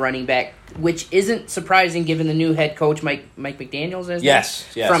of running back, which isn't surprising given the new head coach, Mike McDaniels, is Yes.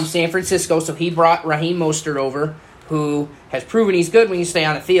 from San Francisco. So he brought Raheem Mostert over, who has proven he's good when you stay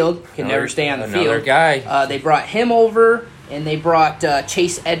on the field. Can never stay on the field. Another guy. They brought him over, and they brought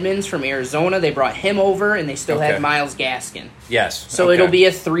Chase Edmonds from Arizona. They brought him over, and they still have Myles Gaskin. Yes. So it'll be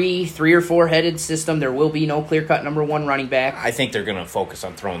a three or four headed system. There will be no clear cut number one running back. I think they're going to focus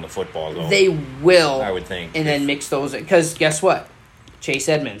on throwing the football, though. They will, I would think, and then mix those because guess what? Chase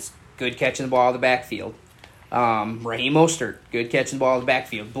Edmonds, good catching the ball out of the backfield. Raheem Mostert, good catching the ball out of the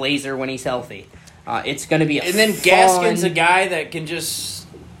backfield. Blazer when he's healthy. It's going to be and then Gaskin's a guy that can just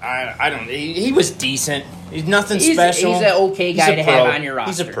I don't know. He was decent. He's nothing special. He's an okay guy to have on your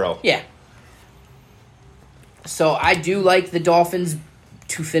roster. He's a pro. Yeah. So I do like the Dolphins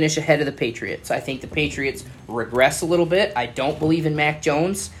to finish ahead of the Patriots. I think the Patriots regress a little bit. I don't believe in Mac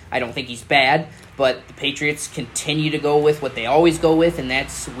Jones. I don't think he's bad. But the Patriots continue to go with what they always go with, and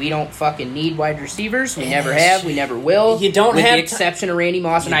that's we don't fucking need wide receivers. We never have. We never will. You don't with have the exception of Randy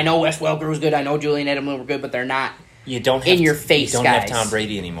Moss. And I know Wes Welker was good. I know Julian Edelman were good, but they're not you don't have in your face, You don't guys. have Tom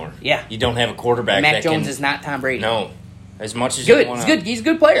Brady anymore. Yeah. You don't have a quarterback Mac that Jones can, is not Tom Brady. No. As much as good. you want He's good. He's a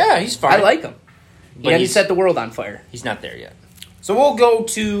good player. Yeah, he's fine. I like him. He But doesn't he's- set the world on fire. He's not there yet. So we'll go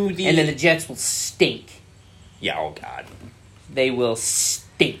to the... And then the Jets will stink. Yeah, oh God. They will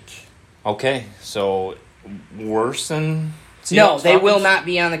stink. Okay, so worse than... No, Seahawks, they will Falcons? not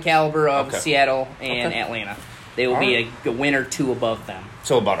be on the caliber of Okay. Seattle and Okay. Atlanta. They will be a win or two above them.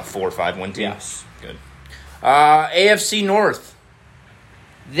 So about a 4 or 5 win team? Yes. Good. AFC North.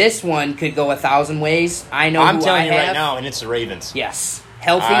 This one could go 1,000 ways. I know I'm who telling I you have. right now, and it's the Ravens. Yes.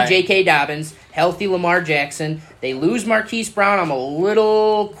 Healthy J.K. Dobbins. Healthy Lamar Jackson. They lose Marquise Brown. I'm a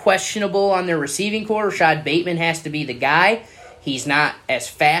little questionable on their receiving core. Rashad Bateman has to be the guy. He's not as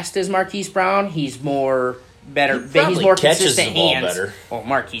fast as Marquise Brown. He's more better. He probably He's more catches consistent the ball hands. better. Well,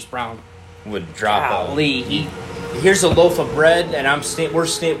 Marquise Brown. Would drop Golly, he Here's a loaf of bread, and we're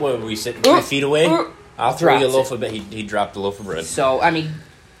what are we sitting 3 feet away? I'll throw you a drops loaf of bread. He dropped a loaf of bread. So, I mean,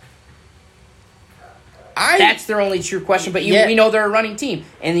 that's their only true question. But Yeah. we know they're a running team.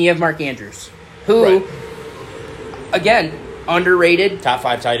 And then you have Mark Andrews, who, Right. again, underrated. Top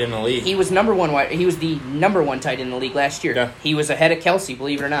 5 tight end in the league. He was He was the number one tight end in the league last year. Yeah. He was ahead of Kelsey,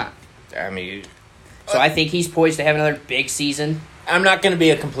 believe it or not. I mean, So I think he's poised to have another big season. I'm not going to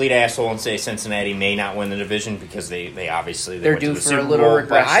be a complete asshole and say Cincinnati may not win the division because they obviously They're went to due the for Super a little Bowl,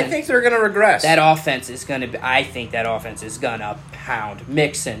 regression. But I think they're going to regress. That offense is going to. I think that offense is going to pound.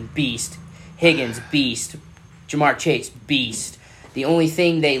 Mixon, beast. Higgins, beast. Jamar Chase, beast. The only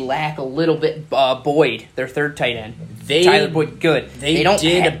thing they lack a little bit, Boyd, their third tight end. Tyler Boyd, good. They don't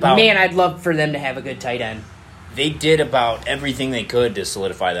did have, about- Man, I'd love for them to have a good tight end. They did about everything they could to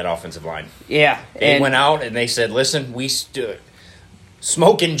solidify that offensive line. Yeah, They went out and they said, "Listen, we stood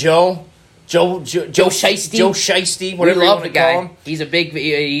Smoking Joe Shiesty. Joe Shiesty, We whatever you love want the to call guy. him." He's a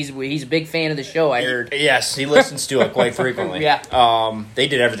big fan of the show. I heard. Yes, he listens to it quite frequently. Yeah. They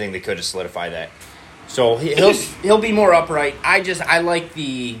did everything they could to solidify that. So he'll be more upright. I like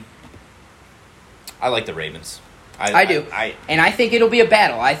the Ravens. I do, and I think it'll be a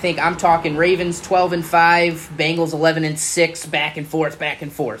battle. I think I'm talking Ravens 12-5, Bengals 11-6, back and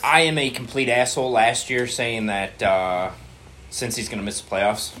forth. I am a complete asshole last year saying that since he's going to miss the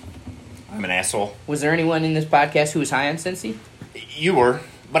playoffs, I'm an asshole. Was there anyone in this podcast who was high on Cincy? You were,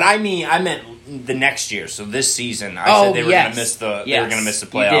 but I meant the next year. So this season, I said they were going to miss they were going to miss the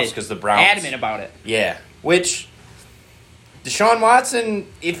playoffs because the Browns adamant about it. Yeah, which Deshaun Watson,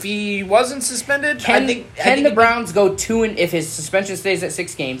 if he wasn't suspended, Can the Browns go 2 and if his suspension stays at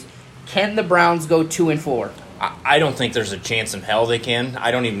 6 games? Can the Browns go 2-4? I don't think there's a chance in hell they can.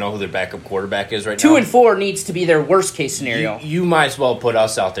 I don't even know who their backup quarterback is right 2-4 needs to be their worst case scenario. You might as well put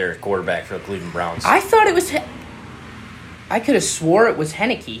us out there at quarterback for the Cleveland Browns. I thought it was. I could have swore it was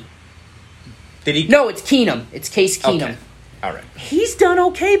Heineke. Did he? No, it's Keenum. It's Case Keenum. Okay. All right. He's done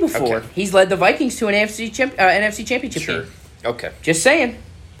okay before. Okay. He's led the Vikings to an NFC championship Sure. game. Okay. Just saying.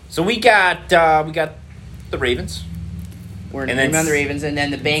 So we got the Ravens. We're And in then on the Ravens, and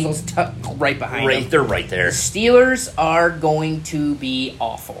then the Bengals right behind them. They're right there. Steelers are going to be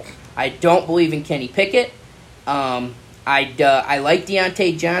awful. I don't believe in Kenny Pickett. I like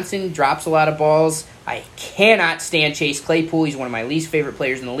Deontay Johnson. Drops a lot of balls. I cannot stand Chase Claypool. He's one of my least favorite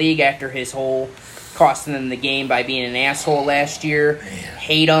players in the league after his whole costing them the game by being an asshole last year.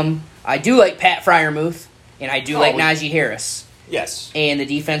 Hate him. I do like Pat Freiermuth, and I do like Najee Harris. Yes. And the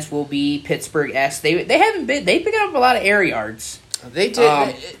defense will be Pittsburgh-esque. They haven't been. They pick up a lot of air yards. They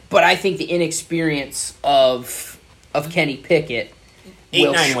did. But I think the inexperience of Kenny Pickett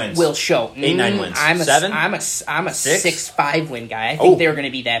 8-9 wins. Will show. 8-9 wins. I'm a 7? I'm a 6? 6-5 win guy. I think Oh. they're going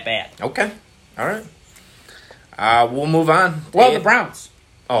to be that bad. Okay. All right. We'll move on. Well, the Browns.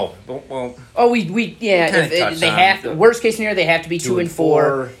 Oh, well. Oh, we yeah. kinda If touched they on have the- worst case scenario, they have to be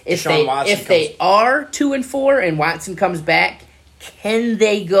 2-4. If Deshaun Watson they are 2-4 and Watson comes back, can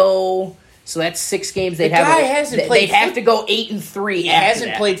they go? So that's 6 games. They'd have. guy hasn't played They'd have to go 8-3. He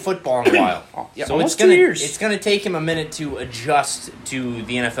hasn't played football in a while, Yeah, so almost it's gonna 2 years. it's gonna take him a minute to adjust to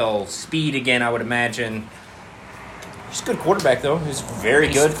the NFL speed again. I would imagine. He's a good quarterback though. He's very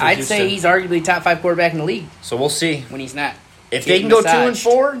good. For I'd Houston. say he's arguably top 5 quarterback in the league So we'll see when he's not. if they getting can go massaged.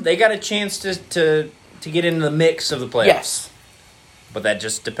 2-4. They got a chance to get into the mix of the playoffs. Yes, But that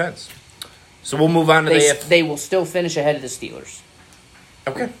just depends. So we'll move on to the AFC. they will still finish ahead of the Steelers.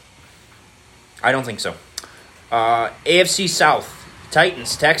 Okay. I don't think so. AFC South.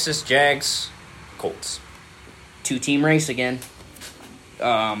 Titans, Texas, Jags, Colts. 2-team race again.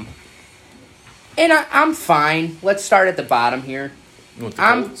 And I'm fine. Let's start at the bottom here. With the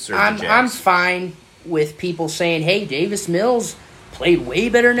I'm Colts or the I'm Jags? fine with people saying, "Hey, Davis Mills played way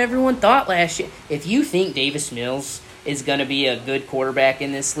better than everyone thought last year." If you think Davis Mills is going to be a good quarterback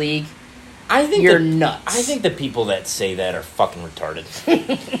in this league, I think you're nuts. I think the people that say that are fucking retarded.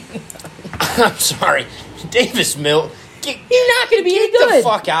 I'm sorry. Davis Mills. he's not going to be any Get good. the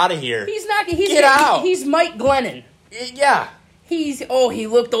fuck out of here. He's not. He's Get out. He's Mike Glennon. Yeah. He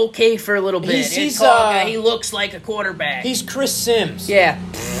looked okay for a little bit. He's, he looks like a quarterback. He's Chris Sims. Yeah.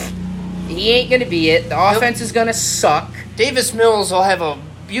 He ain't going to be it. The offense is going to suck. Davis Mills will have a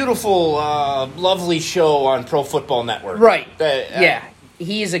beautiful, lovely show on Pro Football Network. Right. Yeah.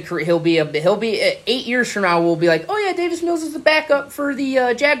 He'll be 8 years from now we'll be like, "Oh yeah, Davis Mills is the backup for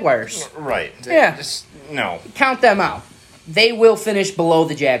the Jaguars." Right. Yeah. Just, no. Count them out. They will finish below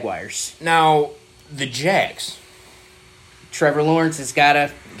the Jaguars. Now, the Jags. Trevor Lawrence has got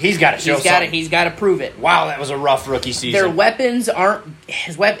to He's got to show something. he's got to prove it. Wow, that was a rough rookie season. Their weapons aren't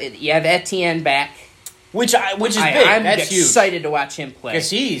his weapon. You have Etienne back. Which is big. I'm That's huge. excited to watch him play. Because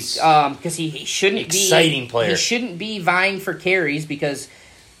he's Because he shouldn't Exciting be player. He shouldn't be vying for carries because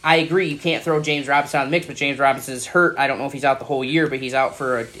I agree you can't throw James Robinson out of the mix, but James Robinson is hurt. I don't know if he's out the whole year, but he's out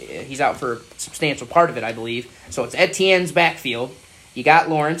for a substantial part of it, I believe. So it's Etienne's backfield. You got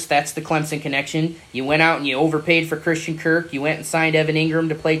Lawrence. That's the Clemson connection. You went out and you overpaid for Christian Kirk. You went and signed Evan Ingram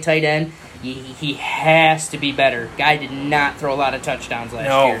to play tight end. He has to be better. Guy did not throw a lot of touchdowns last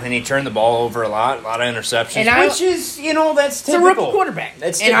year. and he turned the ball over a lot of interceptions. And which is, that's It's a typical. rookie quarterback.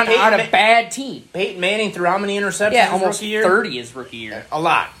 That's and Peyton on a bad team. Peyton Manning threw how many interceptions Yeah, his almost rookie year? 30 his rookie year. A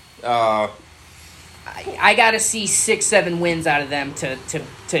lot. I got to see 6-7 wins out of them to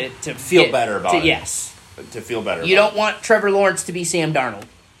Feel better about it. Yes. To feel better. You about don't want Trevor Lawrence to be Sam Darnold. it.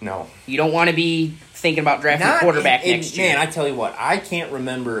 No. You don't want to be thinking about drafting a quarterback next year. Man, I tell you what, I can't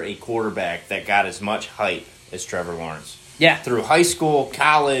remember a quarterback that got as much hype as Trevor Lawrence. Yeah. Through high school,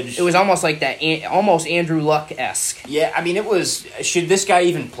 college. It was almost like that, almost Andrew Luck-esque. Yeah, I mean, it was. Should this guy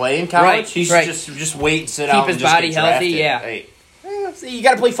even play in college? Right, He should right. just wait and sit Keep out his and just body get drafted. healthy, yeah. Hey, you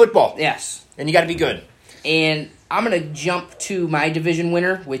got to play football. Yes. And you got to be good. And I'm going to jump to my division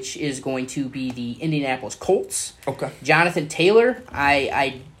winner, which is going to be the Indianapolis Colts. Okay. Jonathan Taylor,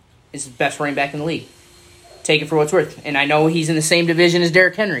 is the best running back in the league. Take it for what it's worth. And I know he's in the same division as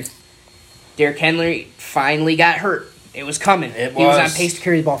Derrick Henry. Derrick Henry finally got hurt. It was coming. He was on pace to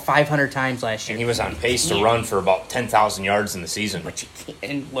carry the ball 500 times last year. And he was on pace to run for about 10,000 yards in the season. But you can't,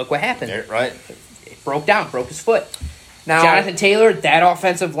 and look what happened. Yeah, right. It broke his foot. Now, Jonathan Taylor, that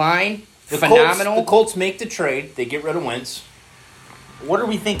offensive line, phenomenal. The Colts make the trade. They get rid of Wentz. What are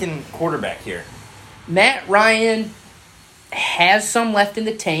we thinking quarterback here? Matt Ryan has some left in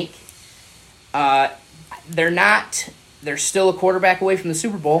the tank. They're still a quarterback away from the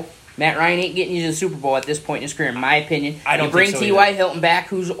Super Bowl. Matt Ryan ain't getting you to the Super Bowl at this point in his career, in my opinion. I don't you bring think so T.Y. either. Hilton back,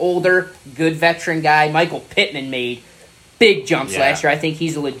 who's older, good veteran guy. Michael Pittman made big jumps last year. I think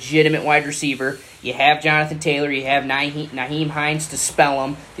he's a legitimate wide receiver. You have Jonathan Taylor. You have Naheem Hines to spell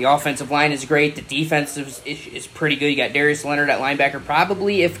him. The offensive line is great. The defense is pretty good. You got Darius Leonard at linebacker,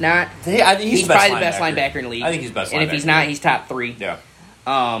 probably. If not, I think he's probably the best linebacker in the league. I think he's best and if he's not, he's top 3. Yeah.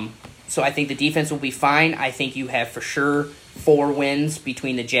 So I think the defense will be fine. I think you have for sure 4 wins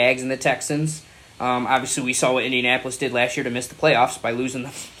between the Jags and the Texans. Obviously, we saw what Indianapolis did last year to miss the playoffs by losing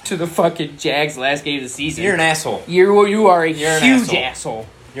to the fucking Jags last game of the season. You're an asshole. You are a You're an huge asshole.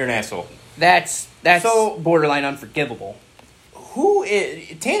 You're an asshole. That's So- borderline unforgivable.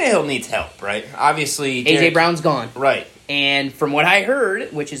 Tannehill needs help, right? Obviously, A.J. Brown's gone. Right. And from what I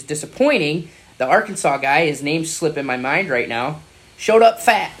heard, which is disappointing, the Arkansas guy, his name's slipping my mind right now, showed up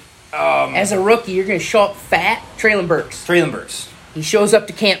fat. As a rookie, you're going to show up fat? Traylon Burks. He shows up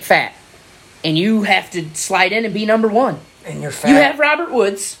to camp fat, and you have to slide in and be number one. And you're fat. You have Robert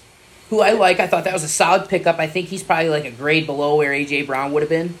Woods, who I like. I thought that was a solid pickup. I think he's probably like a grade below where A.J. Brown would have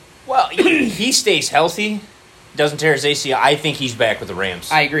been. Well, he stays healthy, doesn't tear his ACL. I think he's back with the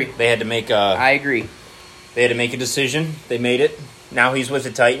Rams. I agree. They had to make I agree. They had to make a decision. They made it. Now he's with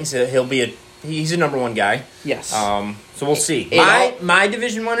the Titans. He's a number one guy. Yes. So we'll see. My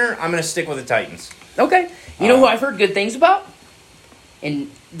division winner, I'm going to stick with the Titans. Okay. You know who I've heard good things about? And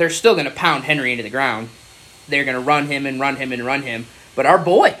they're still going to pound Henry into the ground. They're going to run him and run him and run him. But our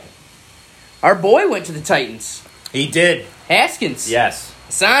boy went to the Titans. He did. Haskins. Yes.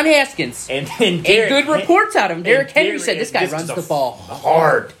 Hassan Haskins. And good reports out of him. Derrick Henry said this guy runs the ball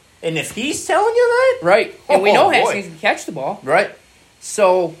hard. And if he's telling you that? Right. And we know Haskins can catch the ball. Right.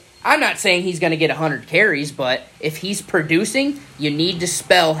 So I'm not saying he's going to get 100 carries, but if he's producing, you need to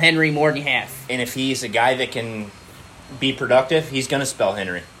spell Henry more than you have. And if he's a guy that can be productive, he's going to spell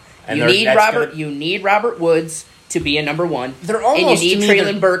Henry. And you need Robert Woods to be a number one. And you need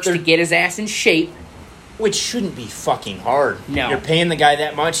Treylon Burks to get his ass in shape. Which shouldn't be fucking hard. No. You're paying the guy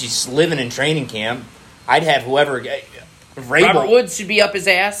that much. He's living in training camp. I'd have whoever... Robert Woods should be up his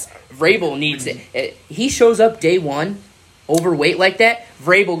ass. Vrabel needs it. He shows up day one, overweight like that.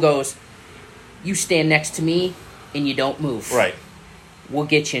 Vrabel goes, you stand next to me and you don't move. Right. We'll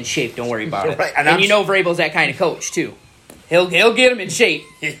get you in shape. Don't worry about it. Right. And you know Vrabel's that kind of coach, too. He'll get him in shape.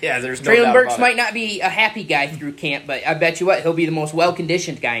 Yeah, there's no Treylon doubt Burks about might it. not be a happy guy through camp, but I bet you what, he'll be the most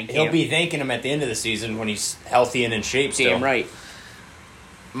well-conditioned guy in camp. He'll be thanking him at the end of the season when he's healthy and in shape still. Damn right.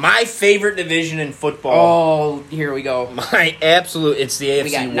 My favorite division in football. Oh, here we go. It's the AFC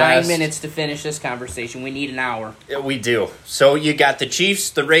We got West. 9 minutes to finish this conversation. We need an hour. Yeah, we do. So you got the Chiefs,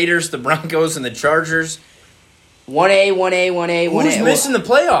 the Raiders, the Broncos, and the Chargers. 1A, 1A, 1A, 1A. Who's missing the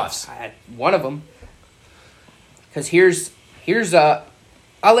playoffs? I had one of them. Because here's I'll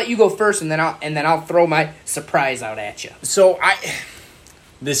let you go first, and then I'll throw my surprise out at you. So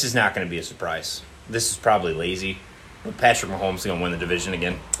this is not going to be a surprise. This is probably lazy. But Patrick Mahomes is going to win the division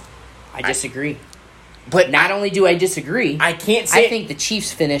again. I disagree. But Not only do I disagree, I can't say... I think the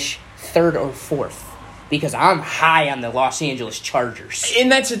Chiefs finish 3rd or 4th. Because I'm high on the Los Angeles Chargers.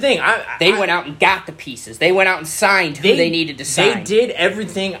 And that's the thing. They went out and got the pieces. They went out and signed who they needed to sign. They did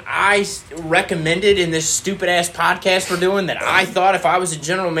everything I recommended in this stupid-ass podcast we're doing that I thought if I was a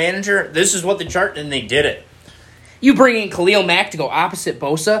general manager, this is what the chart... And they did it. You bring in Khalil Mack to go opposite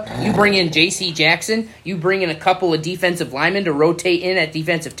Bosa. You bring in J.C. Jackson. You bring in a couple of defensive linemen to rotate in at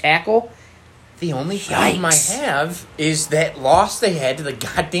defensive tackle. The only problem I have is that loss they had to the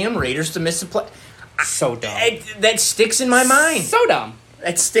goddamn Raiders to miss a play. So dumb. That sticks in my mind. So dumb.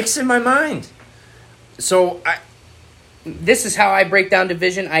 That sticks in my mind. So, This is how I break down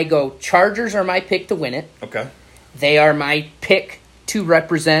division. I go, Chargers are my pick to win it. Okay. They are my pick to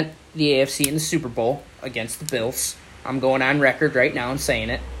represent the AFC in the Super Bowl against the Bills. I'm going on record right now and saying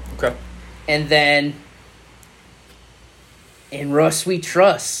it. Okay. And then, in Russ we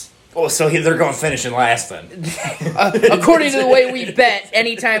trust. Oh, so they're going finishing last then. According to the way we bet,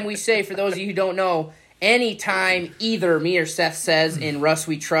 anytime we say, for those of you who don't know, anytime either me or Seth says in Russ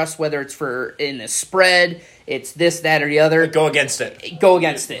we trust, whether it's for in the spread, it's this, that, or the other. Go against it. Go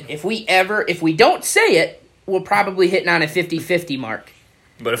against it. If we don't say it, we'll probably hitting on a 50-50 mark.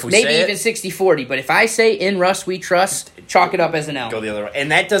 But if we Maybe say even 60-40. But if I say in Russ we trust, chalk it up as an L. go the other way.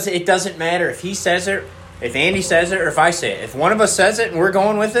 And it doesn't matter if he says it, if Andy says it, or if I say it. If one of us says it and we're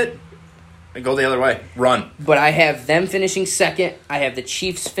going with it, we go the other way. Run. But I have them finishing 2nd. I have the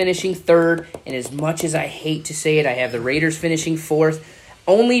Chiefs finishing 3rd. And as much as I hate to say it, I have the Raiders finishing 4th.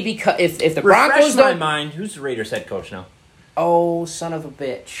 Only because if the Broncos Refresh my don't... mind. Who's the Raiders head coach now? Oh, son of a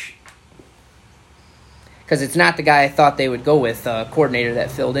bitch. Because it's not the guy I thought they would go with, coordinator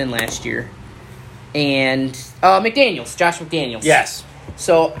that filled in last year. And Josh McDaniels. Yes.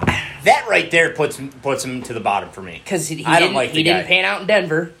 So that right there puts him to the bottom for me. Because he didn't pan out in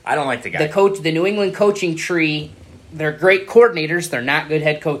Denver. I don't like the guy. The New England coaching tree, they're great coordinators. They're not good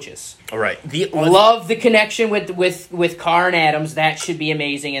head coaches. All right. Love the connection with Carr and Adams. That should be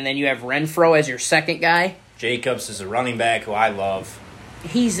amazing. And then you have Renfro as your second guy. Jacobs is a running back who I love.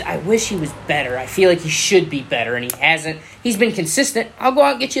 I wish he was better. I feel like he should be better, and he hasn't. He's been consistent. I'll go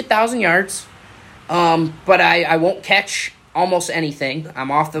out and get you 1,000 yards. But I won't catch almost anything. I'm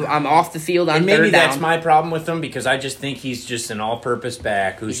off the field on and maybe third down. that's my problem with him because I just think he's just an all-purpose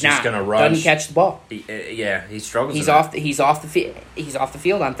back who's He's just not. going to rush. Doesn't catch the ball. He struggles. He's off the field. He's off the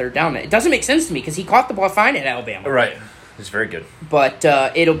field on third down. It doesn't make sense to me because he caught the ball fine at Alabama. Right. It's very good. But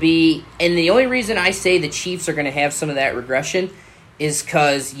it'll be, and the only reason I say the Chiefs are going to have some of that regression is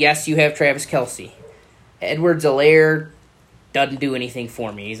because yes, you have Travis Kelce, Edwards-Helaire. Doesn't do anything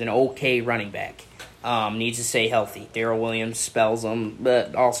for me. He's an okay running back. Needs to stay healthy. Darrell Williams spells him,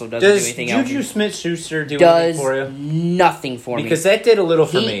 but also doesn't do anything else. Does Juju Smith-Schuster do anything for you? Nothing for me. Because that did a little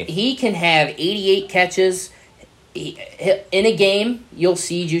for me. He can have 88 catches. In a game, you'll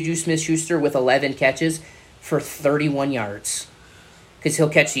see Juju Smith-Schuster with 11 catches for 31 yards. Because he'll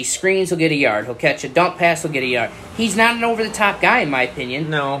catch these screens, he'll get a yard. He'll catch a dump pass, he'll get a yard. He's not an over-the-top guy, in my opinion.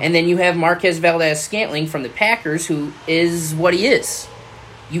 No. And then you have Marquez Valdez-Scantling from the Packers, who is what he is.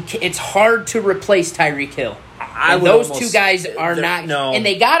 It's hard to replace Tyreek Hill. Those two guys are not. No. And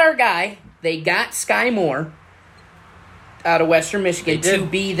they got our guy. They got Sky Moore out of Western Michigan to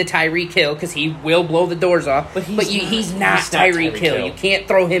be the Tyreek Hill because he will blow the doors off. But he's not Tyreek Hill. You can't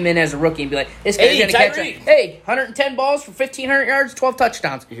throw him in as a rookie and be like, this guy's going to catch it. Hey, 110 balls for 1,500 yards, 12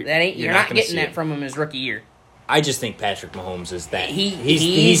 touchdowns. You're not getting that from him his rookie year. I just think Patrick Mahomes is that.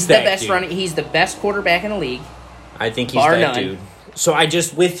 He's the best running. He's the best quarterback in the league. I think he's that dude. So I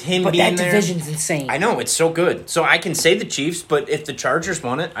just, with him being there. But that division's insane. I know, it's so good. So I can say the Chiefs, but if the Chargers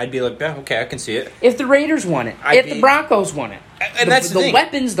won it, I'd be like, yeah, okay, I can see it. If the Raiders won it. The Broncos won it. And that's the thing.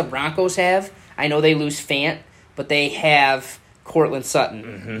 Weapons the Broncos have, I know they lose Fant, but they have Cortland Sutton.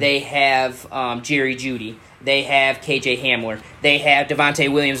 Mm-hmm. They have Jerry Jeudy. They have KJ Hamler. They have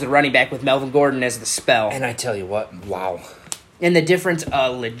Devontae Williams, the running back, with Melvin Gordon as the spell. And I tell you what, wow. And the difference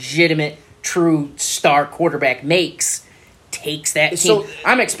a legitimate, true star quarterback takes that team. So,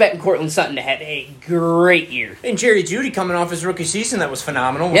 I'm expecting Cortland Sutton to have a great year. And Jerry Jeudy coming off his rookie season that was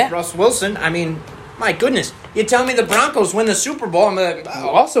phenomenal with Russ Wilson. I mean, my goodness. You tell me the Broncos win the Super Bowl, I'm like,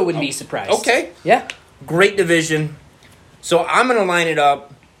 also wouldn't be surprised. Okay. Yeah. Great division. So I'm going to line it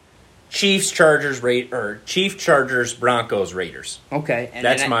up. Chiefs, Chargers, Broncos, Raiders. Okay. And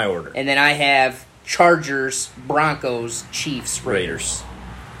that's my order. And then I have Chargers, Broncos, Chiefs, Raiders.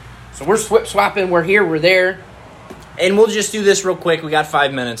 So we're swapping. We're here. We're there. And we'll just do this real quick. We got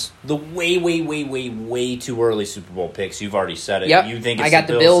 5 minutes. The way too early Super Bowl picks. You've already said it. Yep. You think it's I got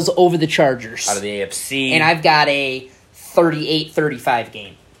the Bills over the Chargers. Out of the AFC. And I've got a 38-35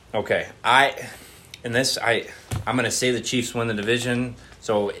 game. Okay. I'm going to say the Chiefs win the division.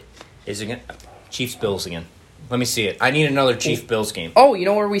 So is it going to Chiefs-Bills again? Let me see it. I need another Chiefs-Bills game. Oh, you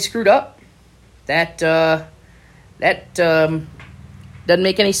know where we screwed up? That doesn't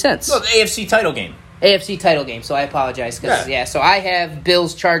make any sense. No, the AFC title game. AFC title game, so I apologize. So I have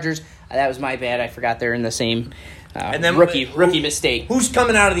Bills, Chargers. That was my bad. I forgot they're in the same and then rookie mistake. Who's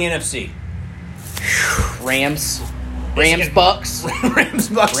coming out of the NFC? Rams, Bucks. Rams,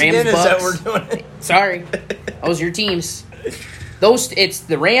 Bucks again? Is that what we're doing? Sorry. Those are your teams. It's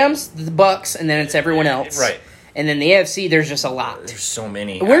the Rams, the Bucks, and then it's everyone else. Right. And then the AFC, there's just a lot. There's so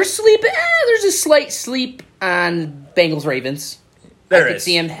many. We're sleeping. There's a slight sleep on Bengals-Ravens. I could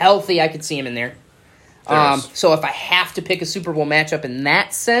see him healthy. I could see him in there. So if I have to pick a Super Bowl matchup in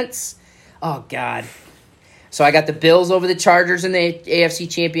that sense, oh, God. So I got the Bills over the Chargers in the AFC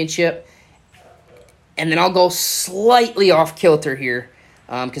Championship. And then I'll go slightly off kilter here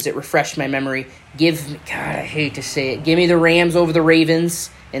because it refreshed my memory. God, I hate to say it. Give me the Rams over the Ravens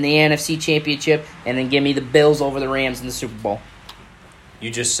in the NFC Championship, and then give me the Bills over the Rams in the Super Bowl.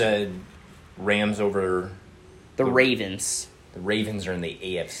 You just said Rams over the Ravens. The Ravens are in the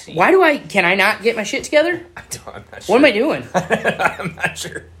AFC. Can I not get my shit together? I'm not sure. What am I doing? I'm not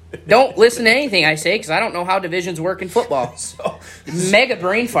sure. Don't listen to anything I say because I don't know how divisions work in football. Mega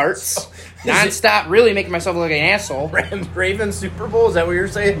brain farts. Nonstop, really making myself look like an asshole. Ravens Super Bowl? Is that what you're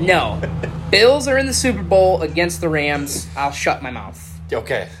saying? No. Bills are in the Super Bowl against the Rams. I'll shut my mouth.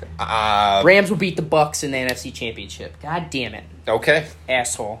 Okay. Rams will beat the Bucks in the NFC Championship. God damn it. Okay.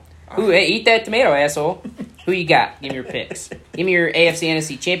 Asshole. Hey, eat that tomato, asshole. Who you got? Give me your picks. Give me your AFC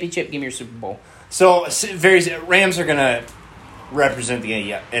NFC Championship. Give me your Super Bowl. So, Rams are going to represent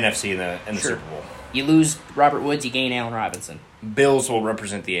the NFC in the Super Bowl. You lose Robert Woods, you gain Allen Robinson. Bills will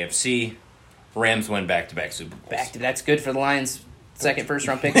represent the AFC. Rams win back-to-back Super Bowls. That's good for the Lions' second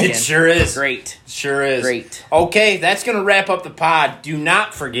first-round pick again. It sure is. Great. Sure is. Great. Okay, that's going to wrap up the pod. Do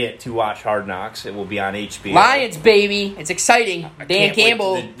not forget to watch Hard Knocks. It will be on HBO. Lions, baby. It's exciting. Dan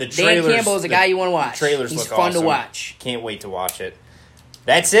Campbell. Dan Campbell is a guy you want to watch. Trailers He's look fun awesome. to watch. Can't wait to watch it.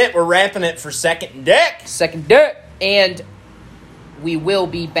 That's it. We're wrapping it for Second Deck. Second Deck. And we will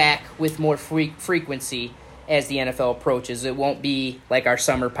be back with more frequency as the NFL approaches. It won't be like our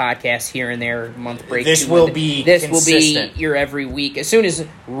summer podcast here and there, month break. This will be your every week. As soon as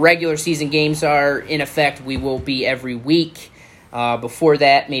regular season games are in effect, we will be every week. Before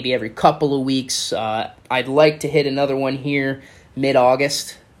that, maybe every couple of weeks. I'd like to hit another one here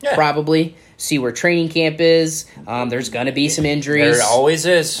mid-August, probably. see where training camp is. There's going to be some injuries. There always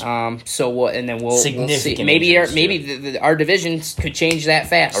is. So we'll see. Injuries, Maybe our division could change that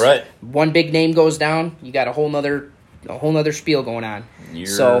fast. All right. One big name goes down, you got a whole nother spiel going on.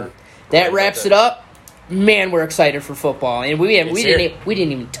 So that wraps it up. Man, we're excited for football, and we didn't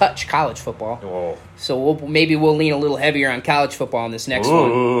even touch college football. Whoa. So maybe we'll lean a little heavier on college football in this next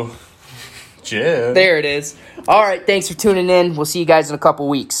one. Jim. There it is. All right, thanks for tuning in. We'll see you guys in a couple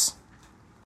weeks.